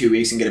once every 2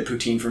 weeks and get a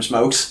poutine from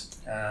Smokes.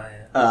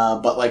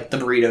 But the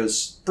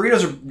burritos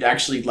are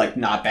actually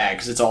not bad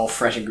because it's all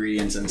fresh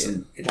ingredients and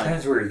some. It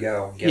depends where you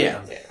go. And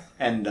get them.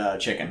 And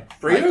chicken.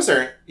 Burritos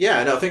aren't.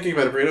 Thinking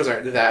about it, burritos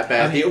aren't that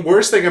bad. The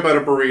worst thing about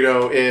a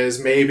burrito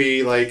is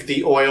maybe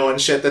the oil and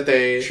shit that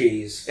they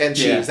cheese.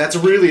 That's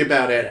really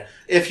about it. Yeah.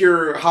 If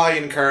you're high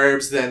in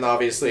carbs, then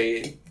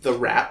obviously the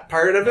wrap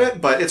part of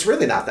it, but it's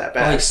really not that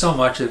bad. Well, so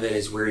much of it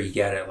is where you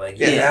get it.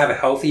 You have a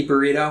healthy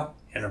burrito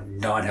and a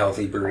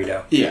non-healthy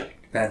burrito. Yeah.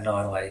 Depending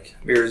on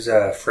there's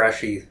a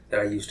Freshie that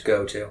I used to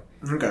go to.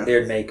 Okay.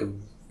 They'd make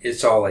them.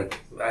 It's all I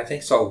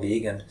think it's all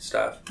vegan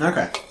stuff.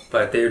 Okay.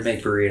 But they would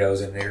make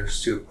burritos and they're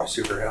super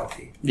super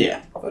healthy.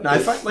 Yeah. No, I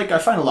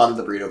find a lot of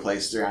the burrito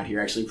places around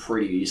here actually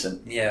pretty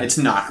decent. Yeah. It's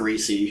not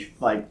greasy.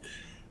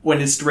 When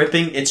it's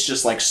dripping, it's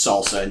just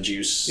salsa and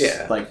juice.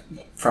 Yeah.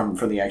 From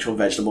the actual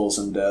vegetables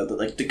and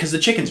because the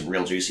chicken's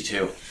real juicy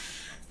too.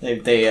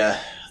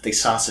 They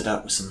sauce it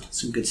up with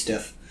some good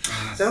stuff.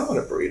 I don't want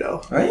a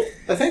burrito. Right?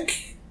 I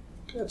think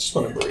I just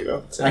want a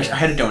burrito. Actually, I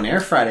had a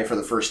Donair Friday for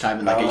the first time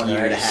in like a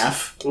year and a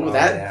half. Ooh,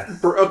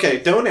 okay,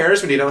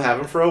 Donairs, when you don't have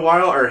them for a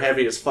while, are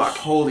heavy as fuck.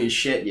 Holy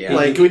shit, yeah.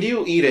 Like, when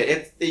you eat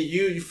it,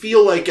 you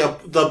feel like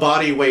the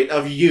body weight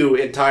of you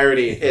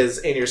entirety is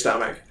in your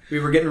stomach. We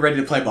were getting ready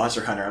to play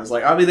Monster Hunter. I was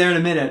like, I'll be there in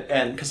a minute,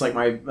 and because like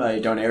my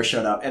Donair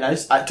showed up, and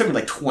it took me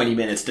like 20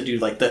 minutes to do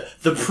like the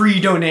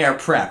pre-Donair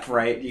prep,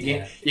 right?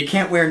 You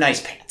can't wear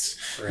nice pants.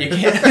 Right. You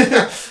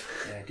can't.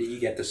 Do you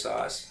get the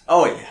sauce?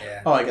 Oh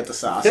yeah. Oh, I get the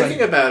sauce.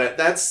 Thinking about it,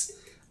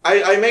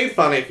 I made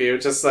fun of you,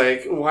 just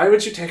like, why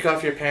would you take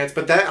off your pants?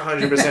 But that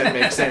 100%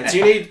 makes sense.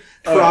 You need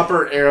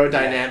proper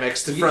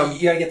aerodynamics You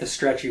gotta get the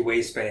stretchy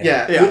waistband.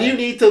 Yeah. When you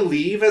need to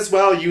leave as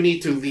well, you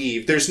need to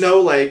leave. There's no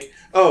like,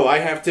 oh, I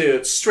have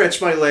to stretch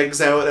my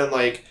legs out and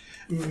like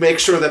make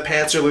sure the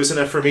pants are loose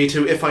enough for me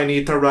to, if I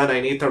need to run,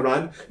 I need to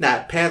run.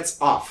 Nah, pants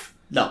off.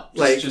 No,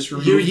 just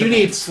you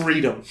need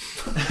freedom.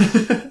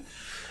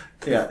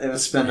 Yeah,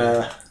 it's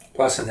been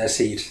Plus in this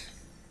heat.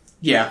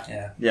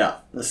 Yeah.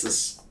 This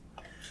is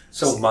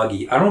so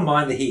muggy. I don't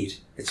mind the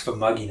heat. It's the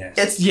mugginess.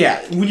 It's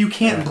when you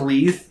can't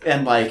breathe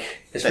and like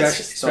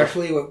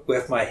especially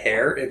with my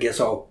hair, it gets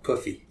all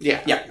puffy.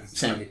 Yeah,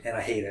 same. And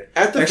I hate it.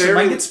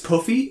 Mine gets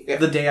puffy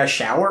the day I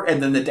shower,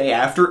 and then the day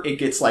after it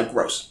gets like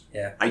gross.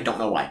 Yeah, I don't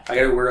know why. I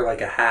gotta wear like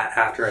a hat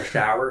after I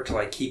shower to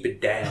like keep it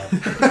down.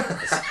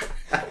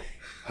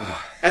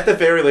 At the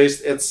very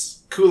least,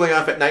 it's cooling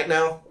off at night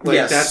now. Like,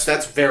 yes.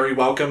 That's very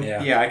welcome.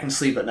 Yeah, I can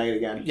sleep at night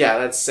again. Yeah,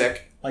 that's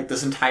sick. Like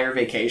this entire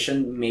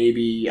vacation,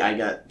 maybe I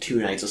got 2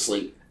 nights of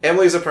sleep.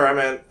 Emily's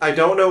apartment, I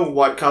don't know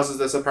what causes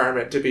this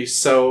apartment to be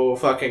so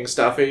fucking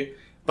stuffy,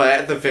 but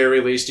at the very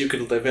least you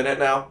could live in it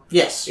now.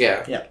 Yes.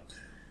 Yeah.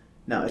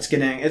 No, it's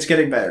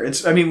getting better.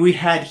 We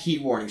had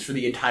heat warnings for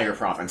the entire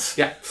province.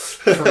 Yeah.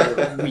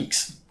 For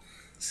weeks.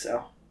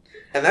 So.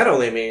 And that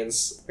only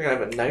means we're going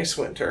to have a nice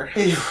winter.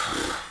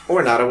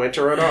 Or not a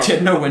winter at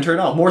all. No winter at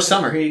all. More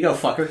summer. Here you go,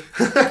 fucker.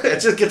 It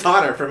just gets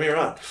hotter from here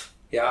on.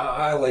 Yeah,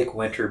 I like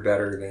winter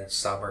better than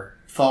summer.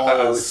 Fall,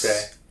 I would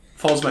say.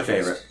 Fall's my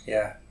favorite.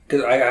 Yeah.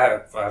 Because I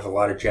have a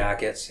lot of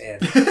jackets,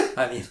 and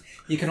I mean,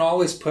 you can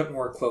always put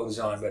more clothes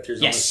on, but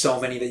there's only so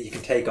many that you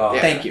can take off.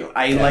 Yeah. Thank you.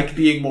 I like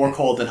being more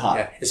cold than hot.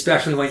 Yeah,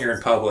 especially when you're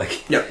in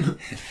public. Yep.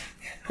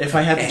 If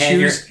I had to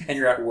choose... And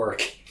you're at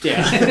work.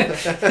 Yeah.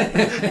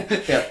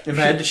 If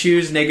I had to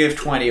choose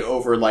 -20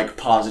 over, like,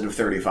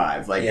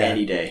 +35,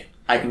 any day,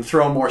 I can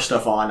throw more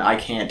stuff on. I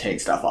can't take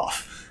stuff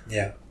off.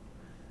 Yeah.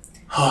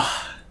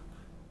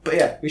 But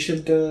yeah, we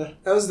should... That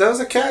was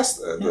a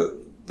cast.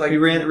 We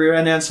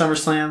ran down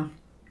Summerslam.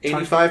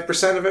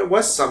 85% of it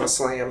was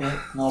Summerslam. Yeah,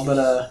 a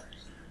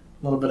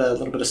little bit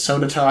of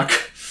soda talk.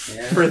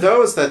 Yeah. For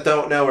those that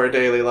don't know our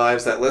daily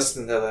lives that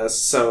listen to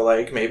this, so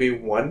like maybe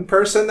one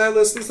person that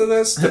listens to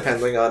this,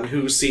 depending on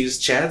who sees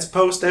Chad's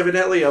post,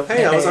 evidently, of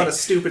hey, I was on a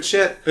stupid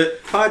shit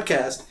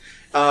podcast.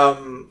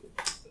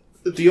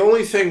 The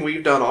only thing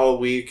we've done all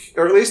week,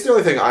 or at least the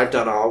only thing I've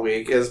done all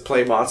week, is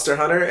play Monster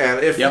Hunter,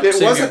 and if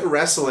it wasn't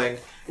wrestling,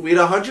 we'd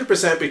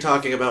 100% be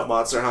talking about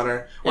Monster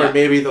Hunter, or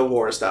maybe the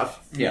war stuff.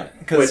 Yeah,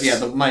 because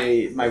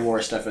my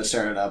war stuff has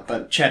started up,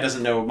 but Chad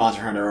doesn't know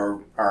Monster Hunter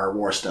or our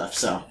war stuff,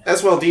 so...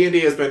 As well,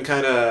 D&D has been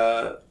kind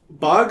of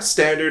bog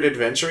standard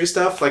adventure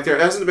stuff. Like, there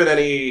hasn't been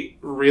any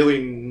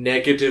really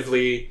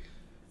negatively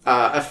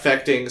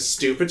affecting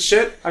stupid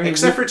shit,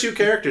 except for 2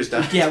 characters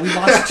dying. Yeah, we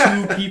lost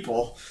 2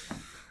 people.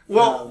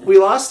 Well, we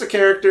lost a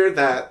character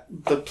that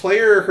the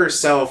player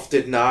herself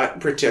did not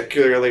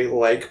particularly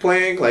like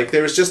playing. Like,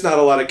 there was just not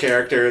a lot of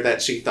character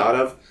that she thought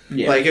of.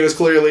 Yeah. Like, it was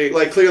clear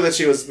that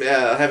she was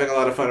having a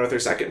lot of fun with her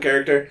second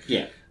character.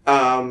 Yeah.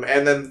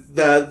 And then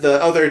the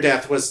other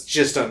death was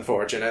just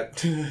unfortunate.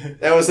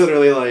 That was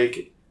literally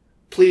like,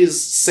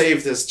 please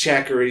save this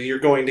check or you're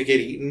going to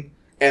get eaten.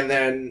 And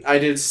then I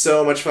did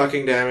so much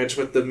fucking damage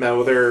with the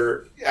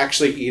Mouther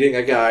actually eating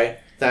a guy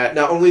that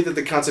not only did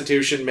the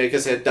Constitution make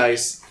us hit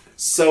dice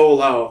so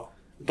low,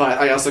 but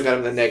I also got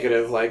him the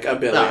negative, like, $1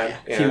 billion. Oh,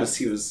 yeah.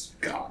 He was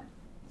gone.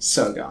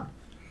 So gone.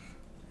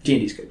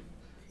 D&D's good.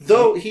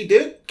 Though, he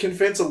did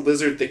convince a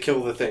lizard to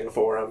kill the thing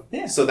for him.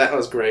 Yeah. So that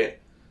was great.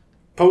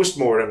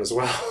 Post-mortem as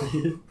well.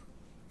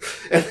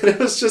 And then it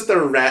was just a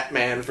rat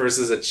man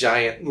versus a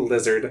giant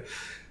lizard.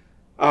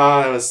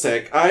 Oh, that was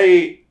sick.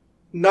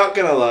 Not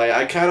gonna lie,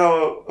 I kind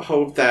of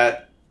hope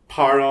that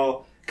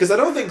Parle... Because I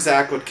don't think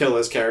Zach would kill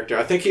his character.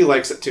 I think he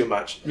likes it too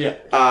much. Yeah.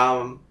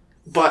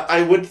 But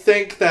I would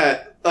think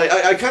that...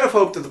 I kind of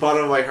hoped at the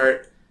bottom of my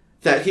heart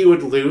that he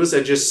would lose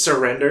and just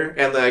surrender,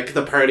 and like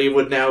the party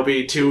would now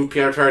be 2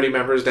 party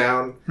members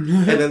down,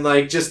 and then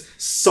like just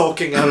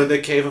sulking out of the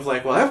cave of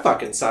like, well, that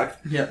fucking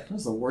sucked. Yeah, that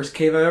was the worst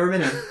cave I've ever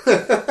been in.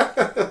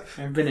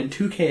 I've been in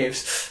 2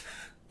 caves.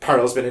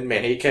 Parle's been in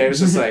many caves,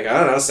 just like, I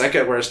don't know,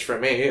 second worst for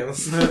me.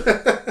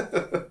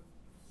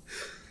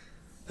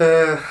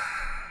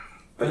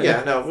 But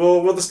yeah, no,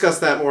 we'll discuss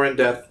that more in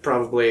depth,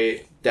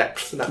 probably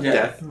depth, not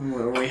death.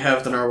 When we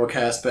have the normal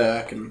cast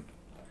back, and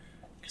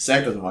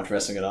Zach doesn't watch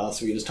wrestling at all,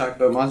 so we just talk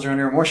about Monster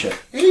Hunter and more shit.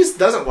 He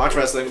doesn't watch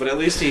wrestling, but at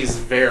least he's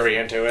very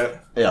into it.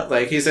 Yeah.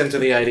 Like, he's into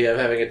the idea of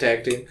having a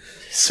tag team.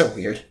 So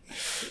weird.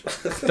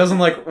 Doesn't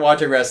like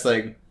watching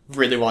wrestling,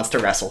 really wants to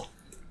wrestle.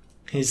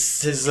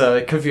 He's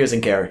a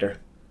confusing character.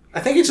 I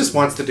think he just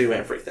wants to do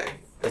everything.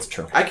 That's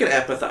true. I can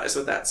empathize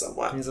with that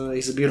somewhat.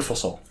 He's a beautiful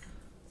soul.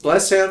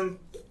 Bless him.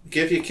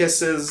 Give you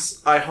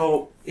kisses. I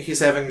hope he's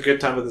having a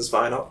good time with his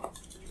final.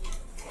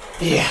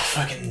 Yeah,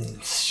 fucking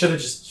should have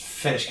just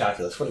finished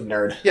calculus. What a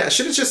nerd. Yeah,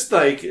 should have just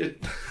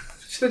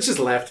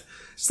left.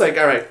 It's like,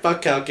 all right,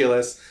 fuck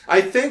calculus.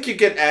 I think you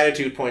get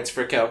attitude points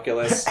for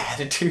calculus.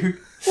 Attitude.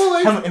 Well,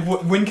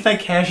 like, when can I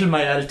cash in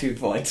my attitude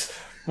points?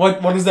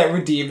 What does that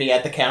redeem me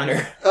at the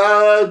counter?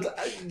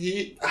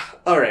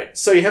 All right.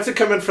 So you have to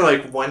come in for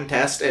like one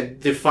test and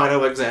the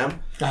final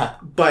exam. Uh-huh.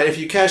 But if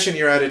you cash in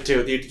your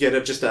attitude, you'd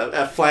get just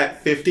a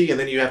flat 50, and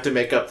then you have to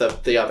make up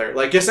the other.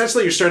 Like,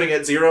 essentially, you're starting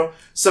at 0,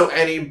 so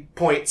any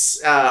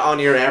points on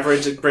your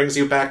average, it brings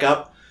you back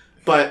up.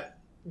 But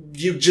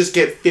you just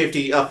get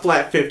a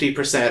flat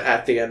 50%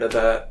 at the end of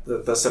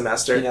the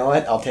semester. You know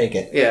what? I'll take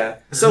it. Yeah.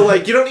 So,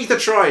 like, you don't need to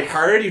try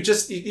hard. You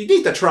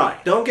need to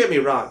try. Don't get me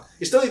wrong.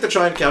 You still need to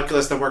try in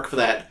calculus to work for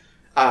that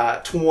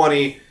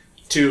 20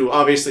 to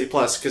obviously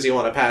plus, because you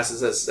want to pass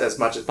as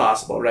much as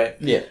possible, right?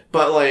 Yeah.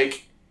 But,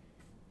 like,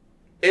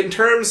 in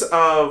terms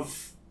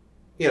of,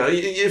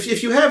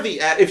 if you have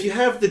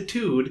the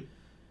tude,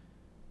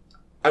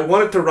 I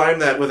wanted to rhyme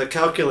that with a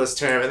calculus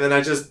term, and then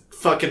I just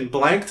fucking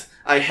blanked.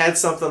 I had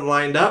something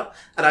lined up,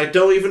 and I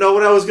don't even know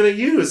what I was going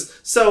to use.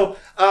 So,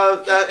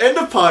 end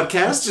of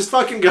podcast. Just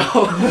fucking go.